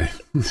 smart guy.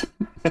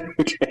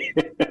 Okay.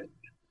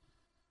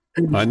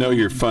 I know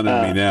you're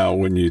funning me now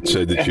when you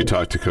said that you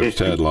talked to Coach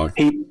Tadlock.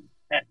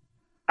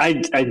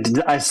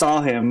 I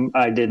saw him.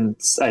 I didn't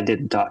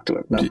talk to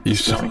him. No. You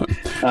saw him.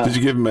 Did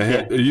you give him a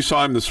head? Yeah. You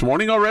saw him this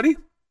morning already?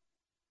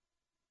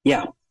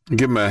 Yeah.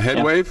 Give him a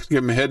head wave?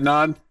 Give him a head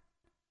nod?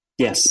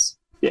 Yes.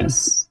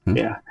 Mm-hmm.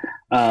 Yeah.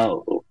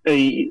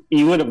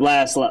 You would have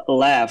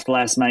laughed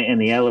last night in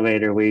the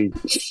elevator. We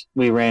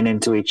ran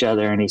into each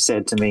other, and he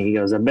said to me, he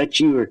goes, "I bet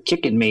you were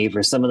kicking me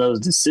for some of those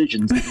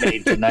decisions you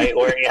made tonight,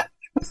 weren't you?"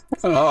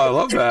 Oh, I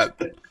love that.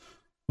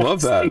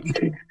 Love that.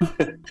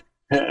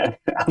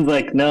 I'm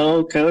like,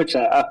 "No, Coach,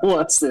 I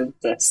wasn't."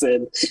 I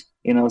said,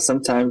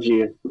 sometimes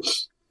you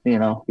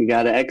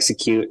got to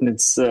execute, and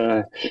it's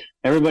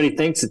everybody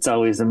thinks it's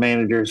always the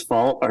manager's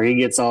fault or he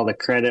gets all the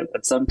credit,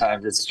 but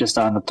sometimes it's just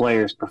on the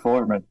player's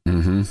performance.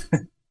 Mm-hmm.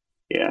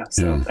 Yeah.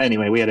 So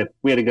anyway, we had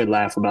a good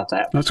laugh about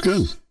that. That's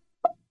good.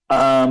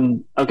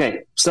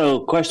 Okay. So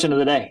question of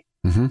the day.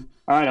 Mm-hmm.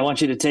 All right. I want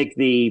you to take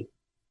the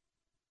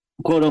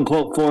quote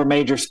unquote 4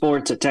 major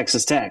sports at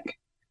Texas Tech.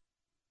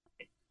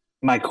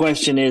 My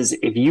question is,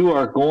 if you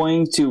are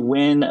going to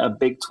win a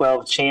Big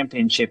 12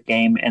 championship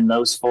game in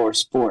those 4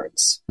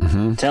 sports,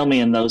 tell me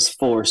in those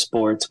 4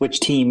 sports which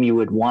team you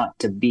would want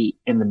to beat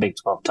in the Big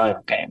 12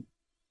 title game.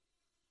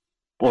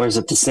 Or is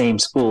it the same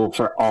school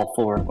for all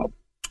 4 of them?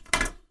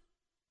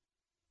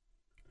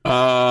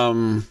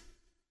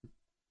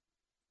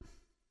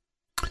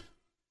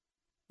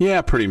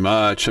 Yeah, pretty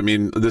much. I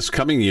mean, this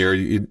coming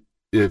year,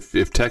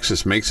 if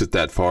Texas makes it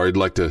that far, I'd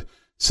like to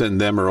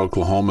send them or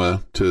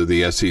Oklahoma to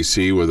the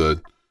SEC with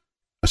a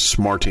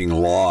smarting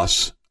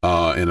loss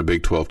in a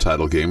Big 12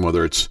 title game,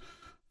 whether it's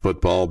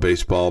football,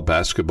 baseball,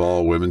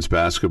 basketball, women's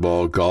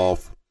basketball,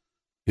 golf,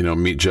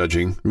 meat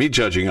judging. Meat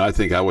judging, I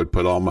think I would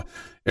put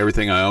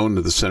everything I own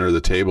to the center of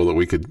the table that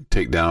we could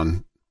take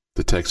down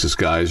the Texas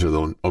guys or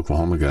the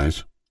Oklahoma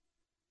guys.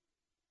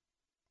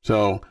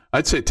 So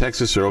I'd say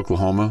Texas or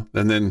Oklahoma,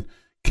 and then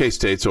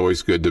K-State's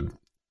always good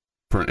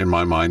in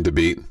my mind, to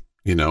beat,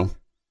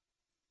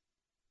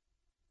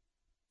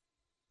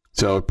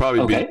 So it'd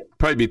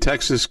probably be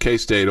Texas,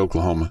 K-State,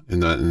 Oklahoma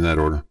in that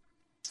order.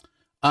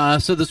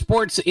 So the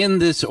sports in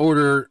this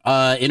order,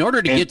 in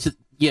order to get to,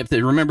 you have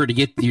to remember to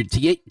get to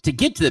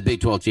the Big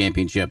 12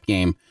 championship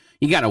game,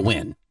 you got to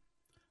win.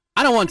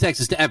 I don't want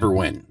Texas to ever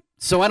win,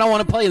 so I don't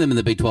want to play them in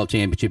the Big 12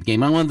 championship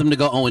game. I want them to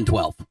go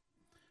 0-12.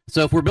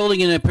 So if we're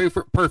building in a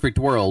perfect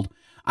world,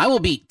 I will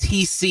beat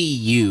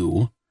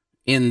TCU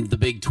in the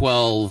Big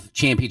 12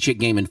 championship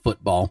game in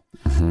football.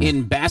 Mm-hmm.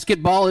 In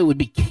basketball, it would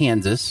be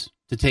Kansas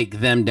to take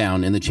them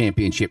down in the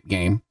championship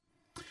game.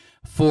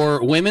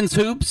 For women's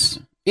hoops,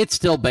 it's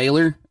still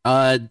Baylor.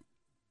 I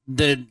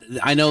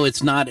know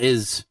it's not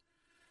as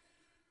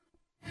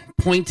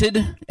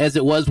pointed as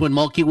it was when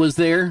Mulkey was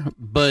there,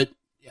 but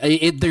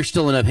there's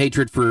still enough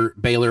hatred for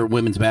Baylor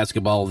women's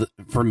basketball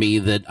for me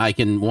that I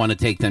can want to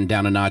take them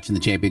down a notch in the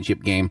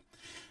championship game.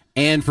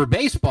 And for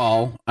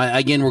baseball,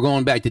 again, we're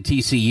going back to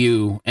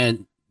TCU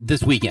and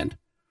this weekend.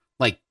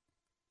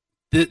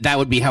 That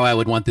would be how I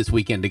would want this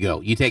weekend to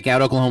go. You take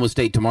out Oklahoma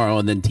State tomorrow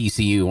and then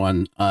TCU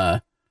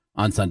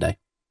on Sunday.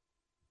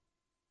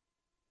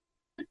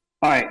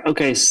 All right.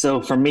 Okay.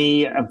 So for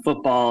me, in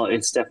football,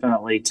 it's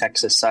definitely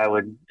Texas. I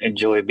would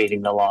enjoy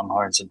beating the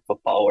Longhorns in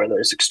football where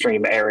there's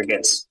extreme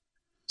arrogance.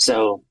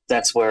 So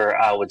that's where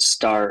I would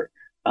start.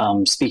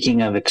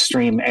 Speaking of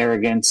extreme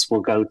arrogance,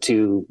 we'll go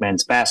to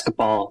men's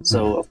basketball.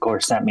 So, of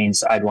course, that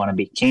means I'd want to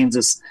beat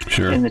Kansas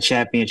in the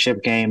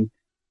championship game.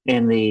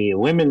 In the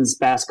women's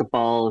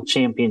basketball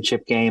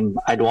championship game,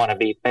 I'd want to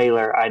beat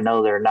Baylor. I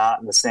know they're not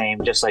in the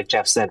same, just like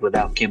Jeff said,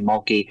 without Kim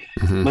Mulkey.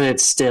 Mm-hmm. But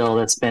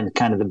that's been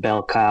kind of the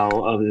bell cow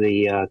of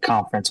the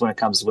conference when it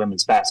comes to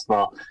women's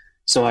basketball.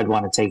 So I'd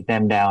want to take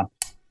them down.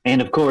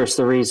 And, of course,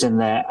 the reason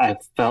that I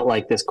felt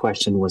like this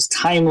question was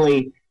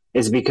timely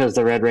is because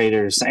the Red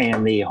Raiders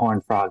and the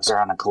Horned Frogs are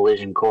on a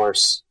collision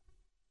course,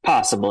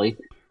 possibly,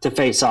 to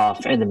face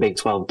off in the Big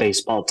 12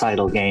 baseball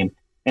title game.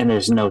 And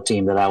there's no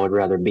team that I would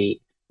rather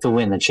beat to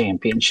win the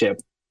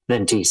championship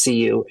than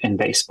TCU in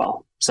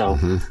baseball. So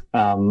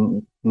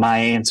my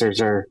answers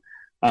are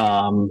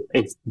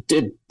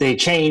they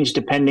change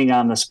depending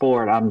on the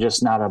sport. I'm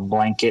just not a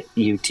blanket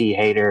UT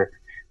hater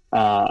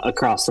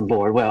across the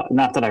board. Well,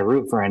 not that I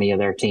root for any of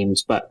their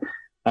teams, but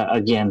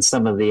again,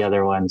 some of the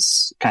other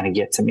ones kind of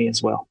get to me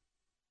as well.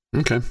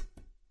 Okay.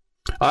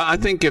 I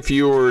think if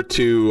you were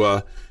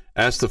to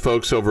ask the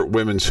folks over at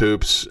Women's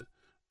Hoops,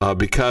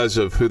 because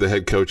of who the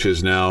head coach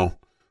is now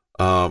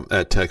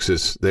at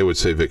Texas, they would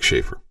say Vic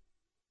Schaefer.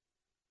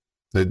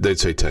 They'd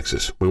say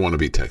Texas. We want to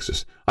beat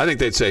Texas. I think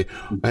they'd say,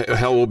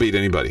 hell, we'll beat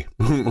anybody.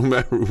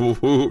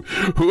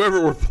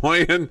 Whoever we're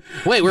playing.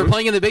 Wait, we're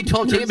playing in the Big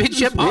 12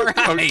 championship? All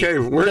right. Okay.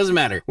 It doesn't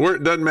matter.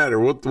 It doesn't matter.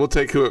 We'll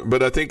take who.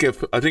 But I think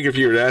if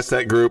you were to ask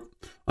that group,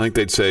 I think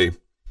they'd say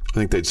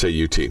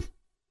UT.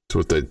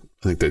 That's what I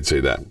think they'd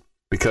say that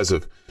because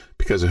of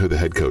who the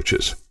head coach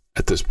is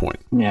at this point.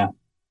 Yeah.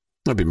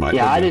 That'd be my.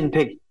 Yeah, I didn't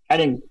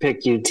pick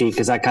UT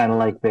because I kind of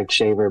like Vic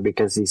Shaver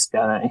because he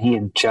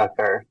and Chuck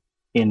are,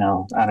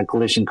 on a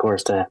collision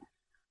course to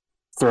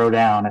throw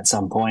down at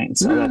some point.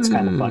 So that's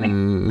kind of funny.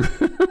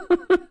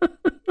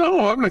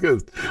 No, I'm not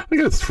gonna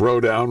throw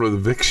down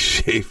with Vic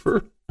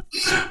Schaefer.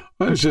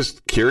 I was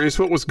just curious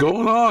what was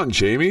going on,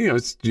 Jamie.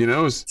 It's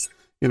gonna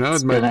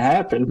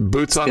happen.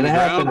 Boots on the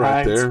ground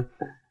right there.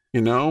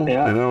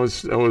 Yeah. And I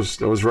was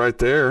right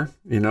there.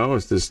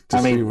 It's just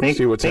to see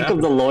what's happening. Think of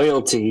the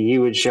loyalty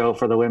you would show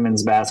for the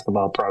women's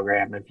basketball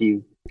program if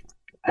you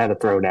had a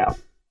throwdown.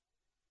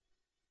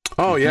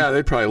 Oh yeah,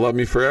 they'd probably love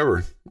me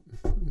forever.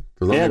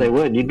 They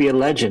would. You'd be a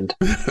legend.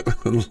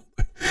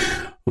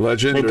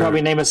 Legend. They'd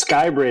probably name a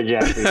sky bridge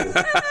after you.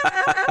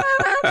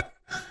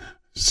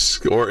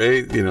 Or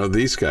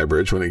the sky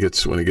bridge when it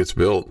gets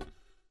built.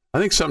 I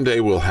think someday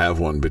we'll have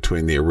one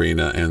between the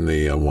arena and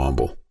the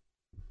Womble. I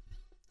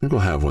think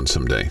we'll have one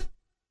someday.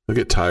 I'll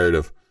get tired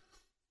of,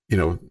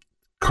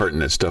 carting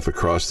that stuff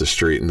across the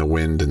street in the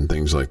wind and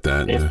things like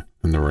that in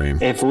the rain.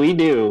 If we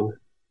do,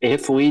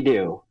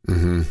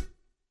 mm-hmm.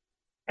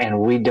 and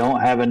we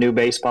don't have a new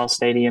baseball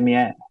stadium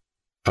yet,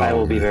 I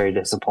will be very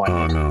disappointed.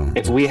 Oh, no.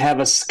 If we have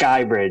a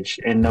sky bridge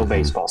and no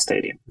baseball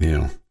stadium.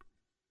 Yeah.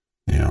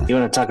 Yeah. You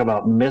want to talk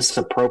about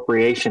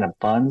misappropriation of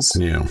funds?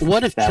 Yeah.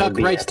 What if That Chuck would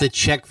be writes it. the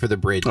check for the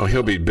bridge? Oh,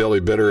 he'll be Billy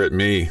Bitter at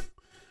me.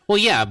 Well,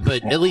 yeah,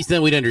 but at least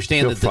then we'd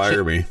understand He'll that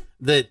fire me.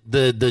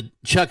 the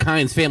Chuck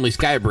Heinz family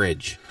sky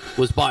bridge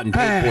was bought and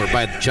paid for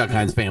by the Chuck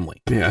Heinz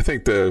family. Yeah, I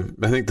think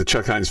the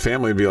Chuck Heinz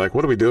family would be like,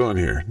 "What are we doing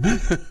here?"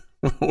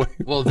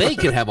 Well, they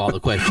could have all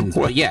the questions,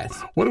 but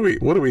yes. What are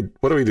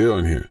we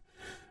doing here?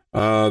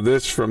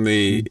 This from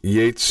the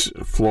Yates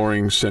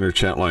Flooring Center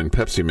chat line.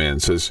 Pepsi Man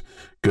says,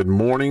 "Good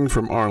morning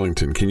from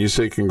Arlington. Can you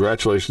say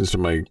congratulations to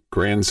my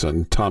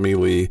grandson Tommy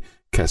Lee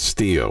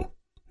Castillo?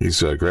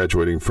 He's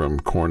graduating from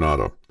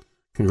Coronado.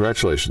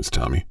 Congratulations,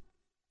 Tommy,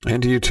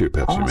 and to you too,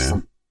 Pepsi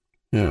Man.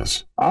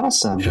 Yes,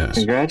 awesome. Yes.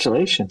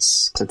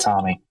 Congratulations to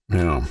Tommy.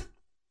 Yeah.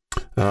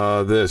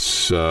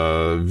 This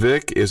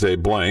Vic is a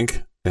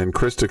blank, and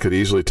Krista could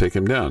easily take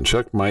him down.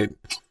 Chuck,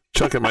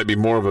 it might be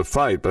more of a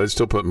fight, but I'd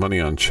still put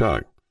money on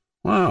Chuck.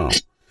 Wow.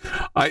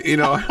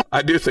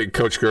 I do think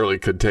Coach Gurley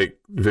could take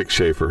Vic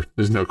Schaefer.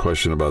 There's no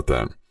question about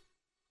that.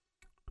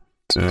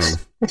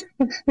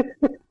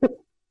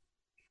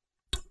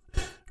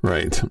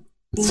 Right.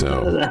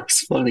 So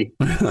That's funny.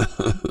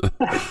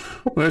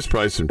 there's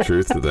probably some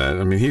truth to that.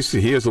 I mean, he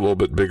is a little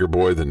bit bigger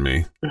boy than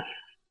me,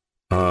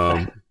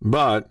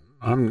 but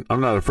I'm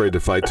not afraid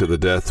to fight to the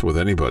death with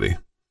anybody.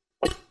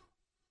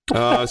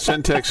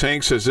 Centex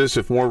Hank says this: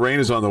 if more rain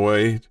is on the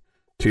way,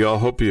 to y'all,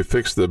 hope you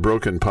fix the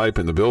broken pipe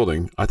in the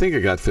building. I think it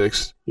got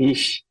fixed.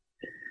 Yeesh.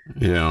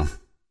 Yeah,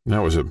 that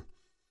was a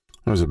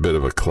bit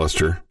of a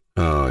cluster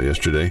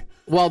yesterday.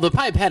 Well, the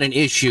pipe had an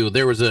issue.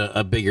 There was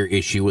a bigger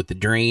issue with the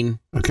drain.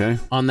 Okay.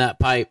 On that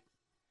pipe.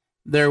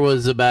 There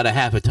was about a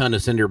half a ton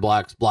of cinder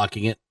blocks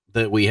blocking it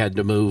that we had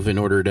to move in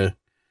order to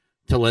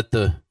let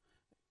the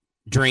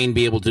drain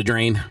be able to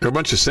drain. There are a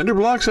bunch of cinder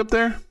blocks up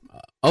there?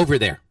 Over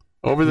there.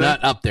 Over there?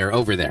 Not up there,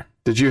 over there.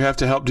 Did you have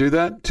to help do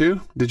that too?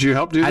 Did you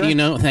help do that? How do you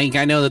know?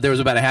 I know that there was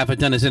about a half a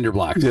ton of cinder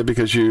blocks. Yeah,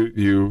 because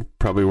you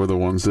probably were the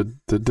ones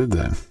that did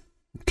that.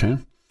 Okay.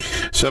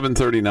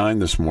 7:39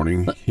 this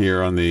morning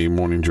here on the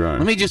morning drive.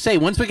 Let me just say,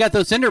 once we got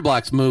those cinder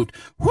blocks moved,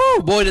 whoo,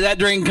 boy, did that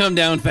drain come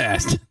down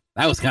fast.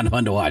 That was kind of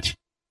fun to watch.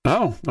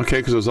 Oh, okay,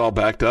 because it was all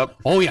backed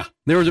up. Oh, yeah.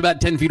 There was about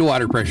 10 feet of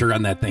water pressure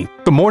on that thing.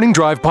 The Morning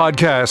Drive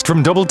podcast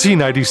from Double T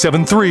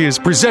 97.3 is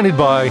presented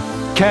by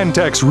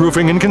Cantex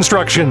Roofing and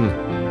Construction.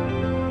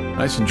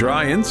 Nice and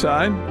dry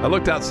inside. I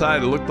looked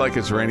outside. It looked like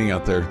it's raining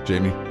out there,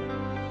 Jamie.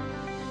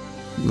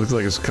 It looks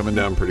like it's coming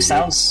down pretty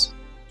Sounds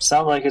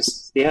like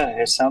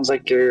it sounds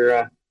like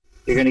you're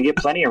going to get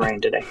plenty of rain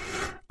today.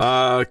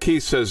 good.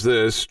 Keith says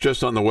this,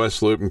 just on the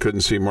West Loop and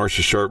couldn't see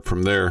Marcia Sharp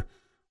from there.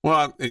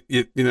 Well,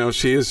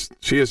 she is,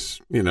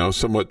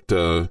 somewhat,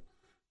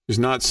 she's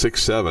not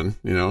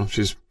 6'7",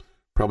 she's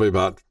probably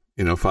about,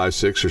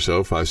 5'6" or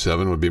so,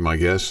 5'7" would be my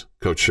guess,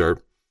 Coach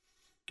Sharp.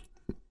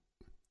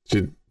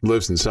 She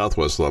lives in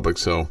Southwest Lubbock,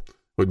 so it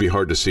would be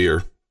hard to see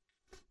her.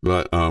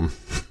 But I'm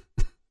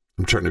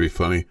trying to be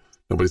funny.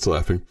 Nobody's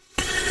laughing.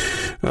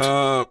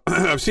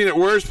 I've seen it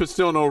worse, but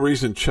still no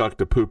reason, Chuck,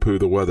 to poo-poo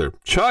the weather.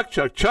 Chuck,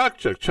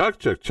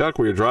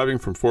 we are driving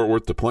from Fort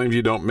Worth to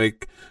Plainview. Don't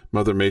make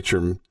Mother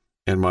Nature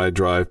and my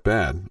drive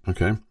bad.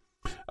 Okay.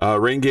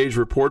 Rain gauge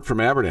report from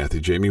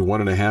Abernathy, Jamie,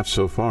 1.5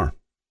 so far.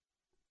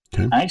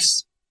 Okay.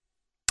 Nice.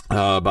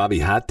 Bobby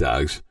Hot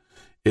Dogs.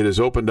 It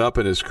has opened up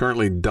and is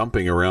currently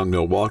dumping around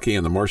Milwaukee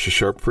and the Marcia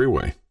Sharp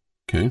Freeway.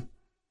 Okay.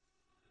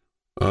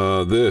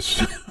 This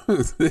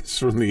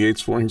from the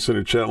Yates Flooring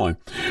Center chat line.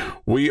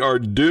 We are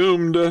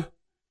doomed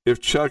if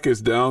Chuck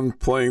is down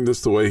playing this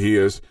the way he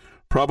is.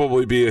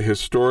 Probably be a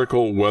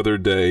historical weather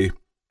day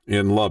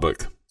in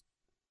Lubbock.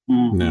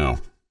 Mm. No.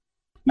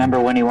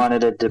 Remember when he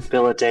wanted a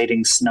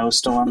debilitating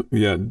snowstorm?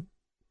 Yeah.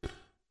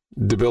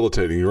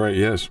 Debilitating, right?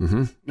 Yes.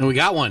 Mm-hmm. And we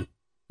got one.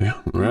 Yeah,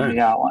 right. We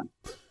got one.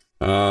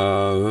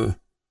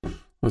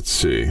 Let's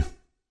see.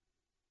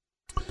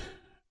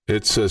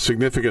 It's a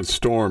significant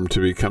storm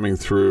to be coming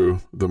through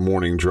the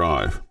morning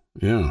drive.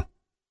 Yeah.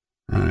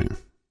 Right.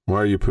 Why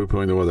are you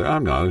poo-pooing the weather?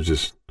 I'm not. I'm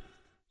just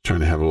trying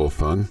to have a little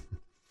fun.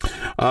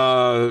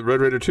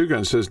 Red Raider 2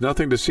 Gun says,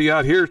 nothing to see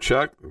out here,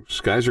 Chuck.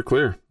 Skies are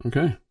clear.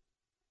 Okay.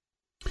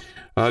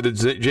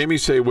 Did Jamie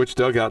say which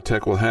dugout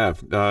Tech will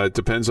have? It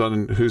depends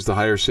on who's the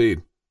higher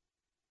seed.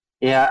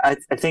 Yeah,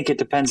 I think it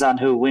depends on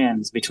who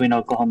wins between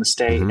Oklahoma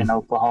State and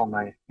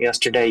Oklahoma.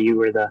 Yesterday, you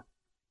were the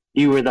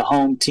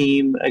home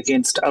team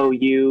against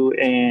OU,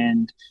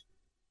 and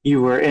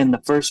you were in the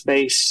third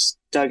base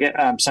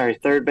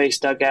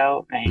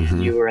dugout,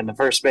 and you were in the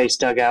first base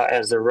dugout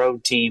as the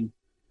road team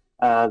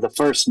the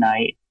first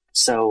night.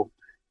 So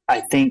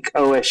I think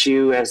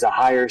OSU as the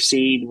higher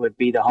seed would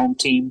be the home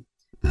team.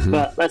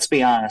 But let's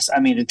be honest. I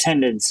mean,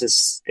 attendance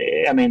is.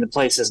 I mean, the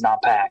place is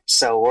not packed.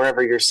 So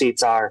wherever your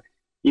seats are,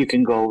 you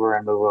can go over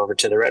and move over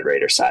to the Red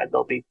Raider side.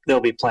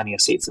 There'll be plenty of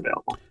seats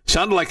available.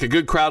 Sounded like a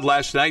good crowd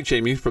last night,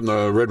 Jamie, from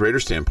the Red Raider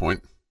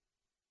standpoint.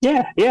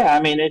 Yeah. I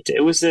mean,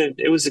 it was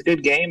a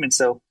good game, and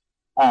so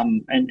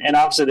And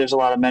obviously there's a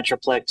lot of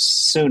Metroplex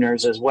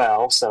Sooners as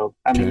well. So,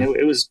 I mean,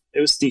 it was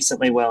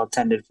decently well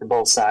attended for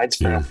both sides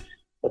for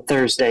a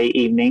Thursday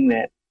evening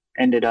that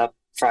ended up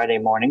Friday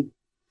morning,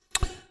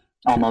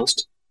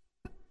 almost.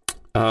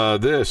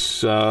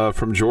 This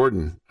from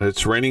Jordan.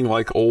 It's raining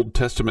like Old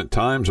Testament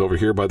times over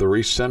here by the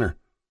Reese Center.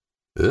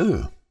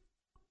 Ew.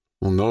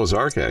 Well, Noah's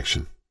Ark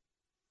action.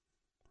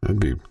 That'd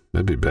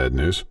be bad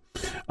news.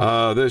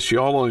 This,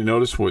 y'all only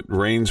notice what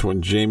rains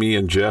when Jamie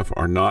and Jeff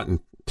are not in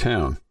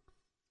town.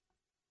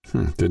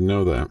 Didn't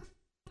know that.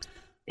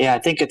 Yeah, I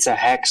think it's a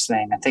Hex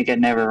thing. I think it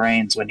never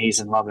rains when he's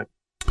in Lubbock.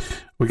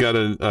 We got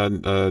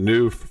a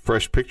new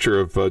fresh picture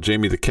of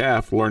Jamie the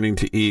calf learning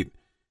to eat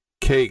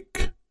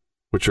cake,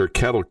 which are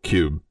cattle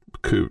cubes.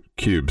 You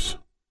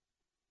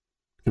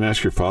can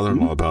ask your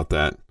father-in-law about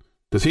that.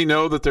 Does he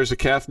know that there's a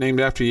calf named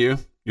after you,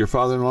 your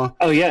father-in-law?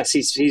 Oh yes,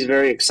 he's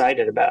very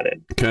excited about it.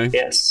 Okay.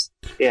 Yes.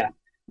 Yeah.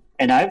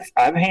 And I've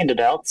handed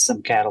out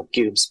some cattle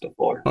cubes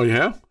before. Oh, you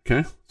have?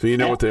 Okay. So you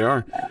know what they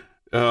are.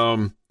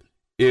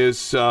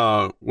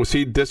 Was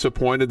he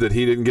disappointed that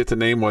he didn't get to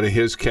name one of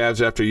his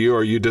calves after you? Or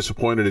are you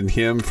disappointed in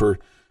him for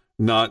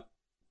not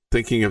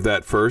thinking of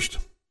that first?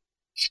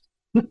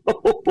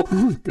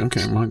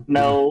 Okay.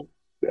 No.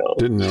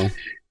 Didn't know.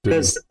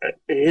 Because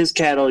his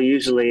cattle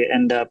usually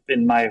end up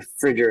in my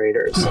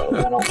refrigerator, so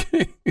I don't.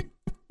 Okay.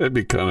 That'd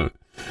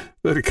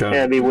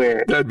be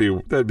weird. That'd be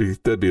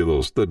a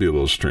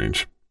little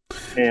strange.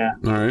 Yeah.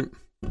 All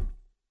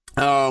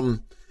right.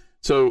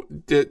 So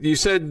you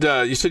said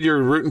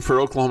you're rooting for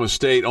Oklahoma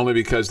State only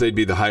because they'd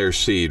be the higher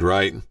seed,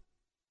 right?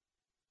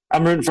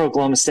 I'm rooting for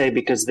Oklahoma State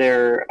because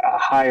they're a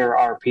higher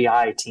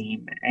RPI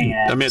team,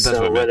 and that's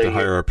what I meant. The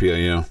higher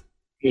RPI, yeah.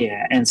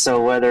 Yeah, and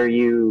so whether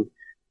you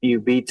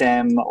beat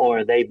them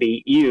or they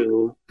beat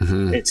you,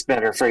 it's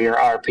better for your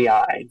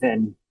RPI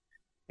than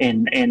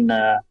in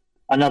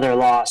another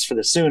loss for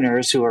the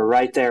Sooners, who are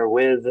right there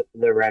with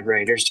the Red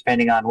Raiders,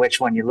 depending on which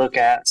one you look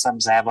at. Some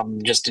have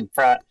them just in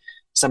front,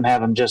 some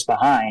have them just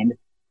behind.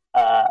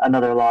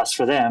 Another loss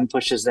for them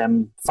pushes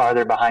them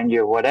farther behind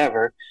you or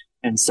whatever.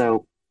 And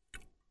so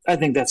I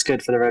think that's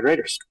good for the Red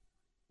Raiders.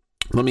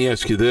 Let me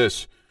ask you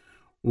this.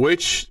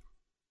 Which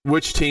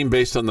team,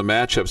 based on the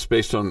matchups,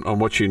 based on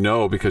what you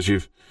know, because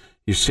you've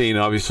seen,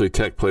 obviously,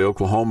 Tech play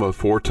Oklahoma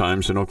 4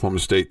 times and Oklahoma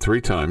State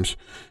 3 times,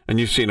 and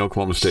you've seen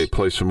Oklahoma State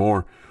play some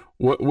more.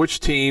 Which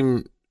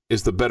team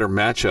is the better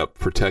matchup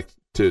for Tech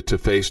to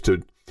face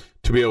to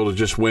be able to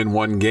just win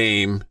one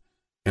game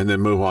and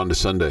then move on to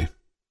Sunday?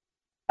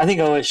 I think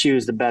OSU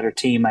is the better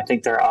team. I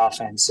think their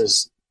offense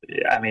is,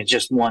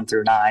 just 1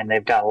 through 9.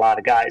 They've got a lot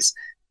of guys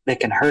that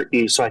can hurt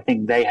you, so I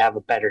think they have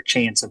a better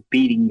chance of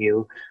beating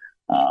you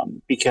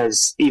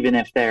because even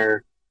if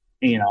they're,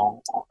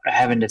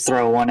 having to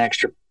throw one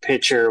extra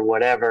pitcher,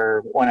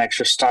 whatever, one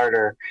extra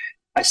starter,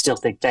 I still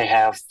think they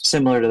have,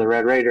 similar to the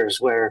Red Raiders,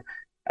 where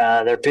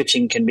their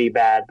pitching can be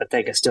bad, but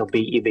they can still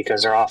beat you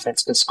because their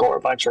offense can score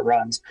a bunch of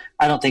runs.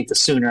 I don't think the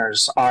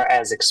Sooners are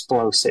as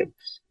explosive.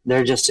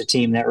 They're just a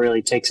team that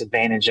really takes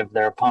advantage of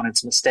their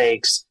opponent's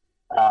mistakes,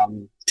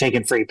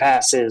 taking free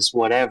passes,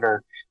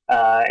 whatever,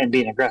 and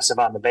being aggressive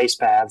on the base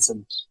paths.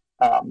 And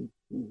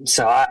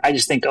so I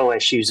just think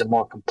OSU is a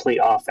more complete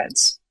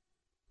offense.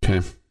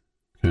 Okay.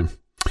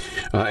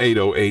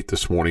 8:08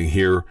 this morning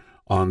here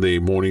on the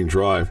morning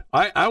drive.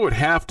 I would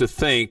have to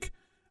think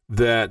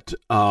that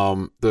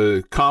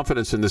the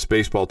confidence in this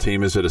baseball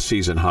team is at a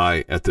season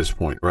high at this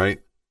point, right?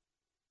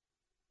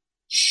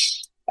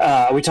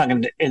 Are we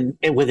talking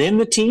within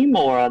the team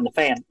or on with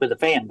the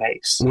fan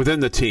base? Within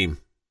the team.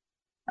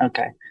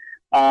 Okay.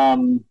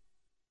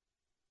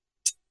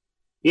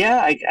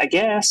 Yeah, I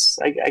guess.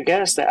 I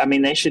guess that.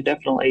 They should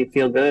definitely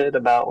feel good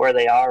about where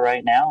they are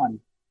right now and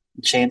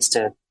a chance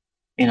to,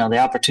 the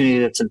opportunity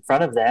that's in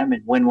front of them,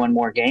 and win one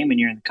more game, and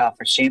you're in the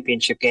conference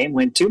championship game.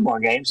 Win 2 more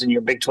games, and you're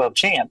Big 12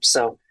 champs.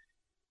 So,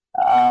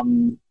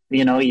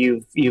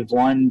 you've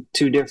won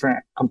 2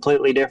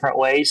 completely different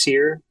ways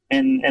here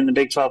in the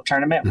Big 12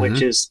 tournament,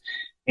 which is,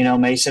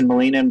 Mason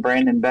Molina and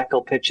Brandon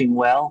Beckel pitching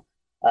well,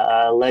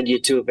 led you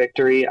to a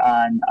victory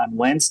on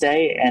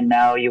Wednesday, and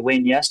now you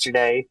win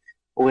yesterday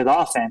with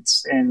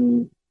offense.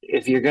 And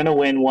if you're going to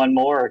win 1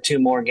 more or 2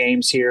 more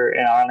games here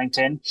in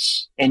Arlington,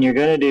 and you're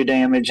going to do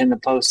damage in the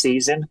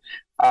postseason,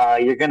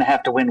 you're going to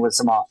have to win with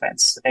some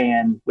offense.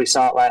 And we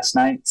saw it last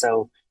night,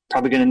 so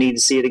probably going to need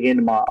to see it again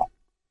tomorrow.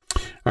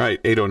 All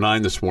right,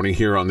 8:09 this morning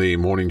here on the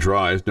Morning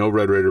Drive. No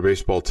Red Raider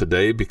baseball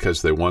today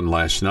because they won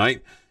last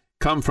night.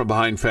 Come from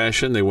behind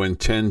fashion. They win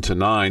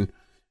 10-9.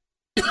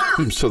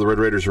 So the Red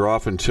Raiders are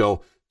off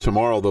until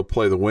tomorrow. They'll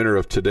play the winner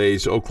of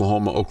today's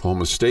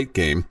Oklahoma State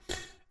game,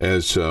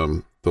 as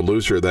the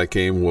loser of that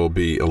game will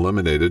be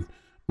eliminated,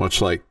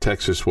 much like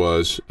Texas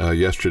was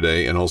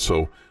yesterday, and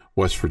also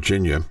West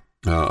Virginia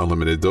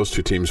eliminated. Those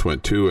 2 teams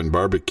went 2 and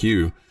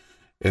barbecue.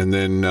 And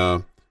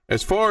then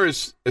as far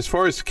as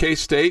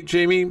K-State,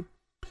 Jamie,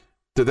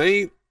 do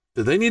they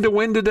need to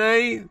win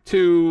today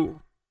to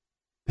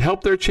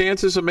help their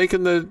chances of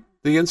making the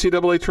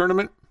NCAA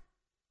tournament?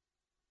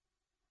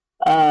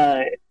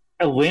 A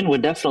win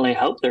would definitely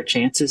help their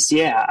chances.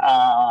 Yeah.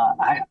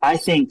 I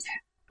think,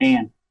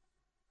 man,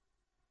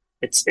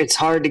 it's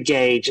hard to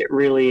gauge. It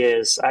really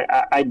is.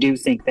 I do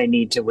think they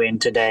need to win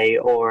today,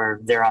 or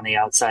they're on the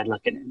outside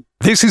looking in.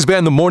 This has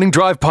been the Morning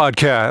Drive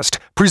Podcast,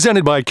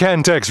 presented by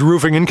Cantex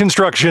Roofing and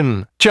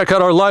Construction. Check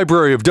out our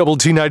library of Double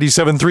T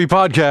 97.3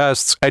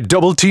 podcasts at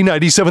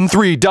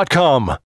doublet97.3.com.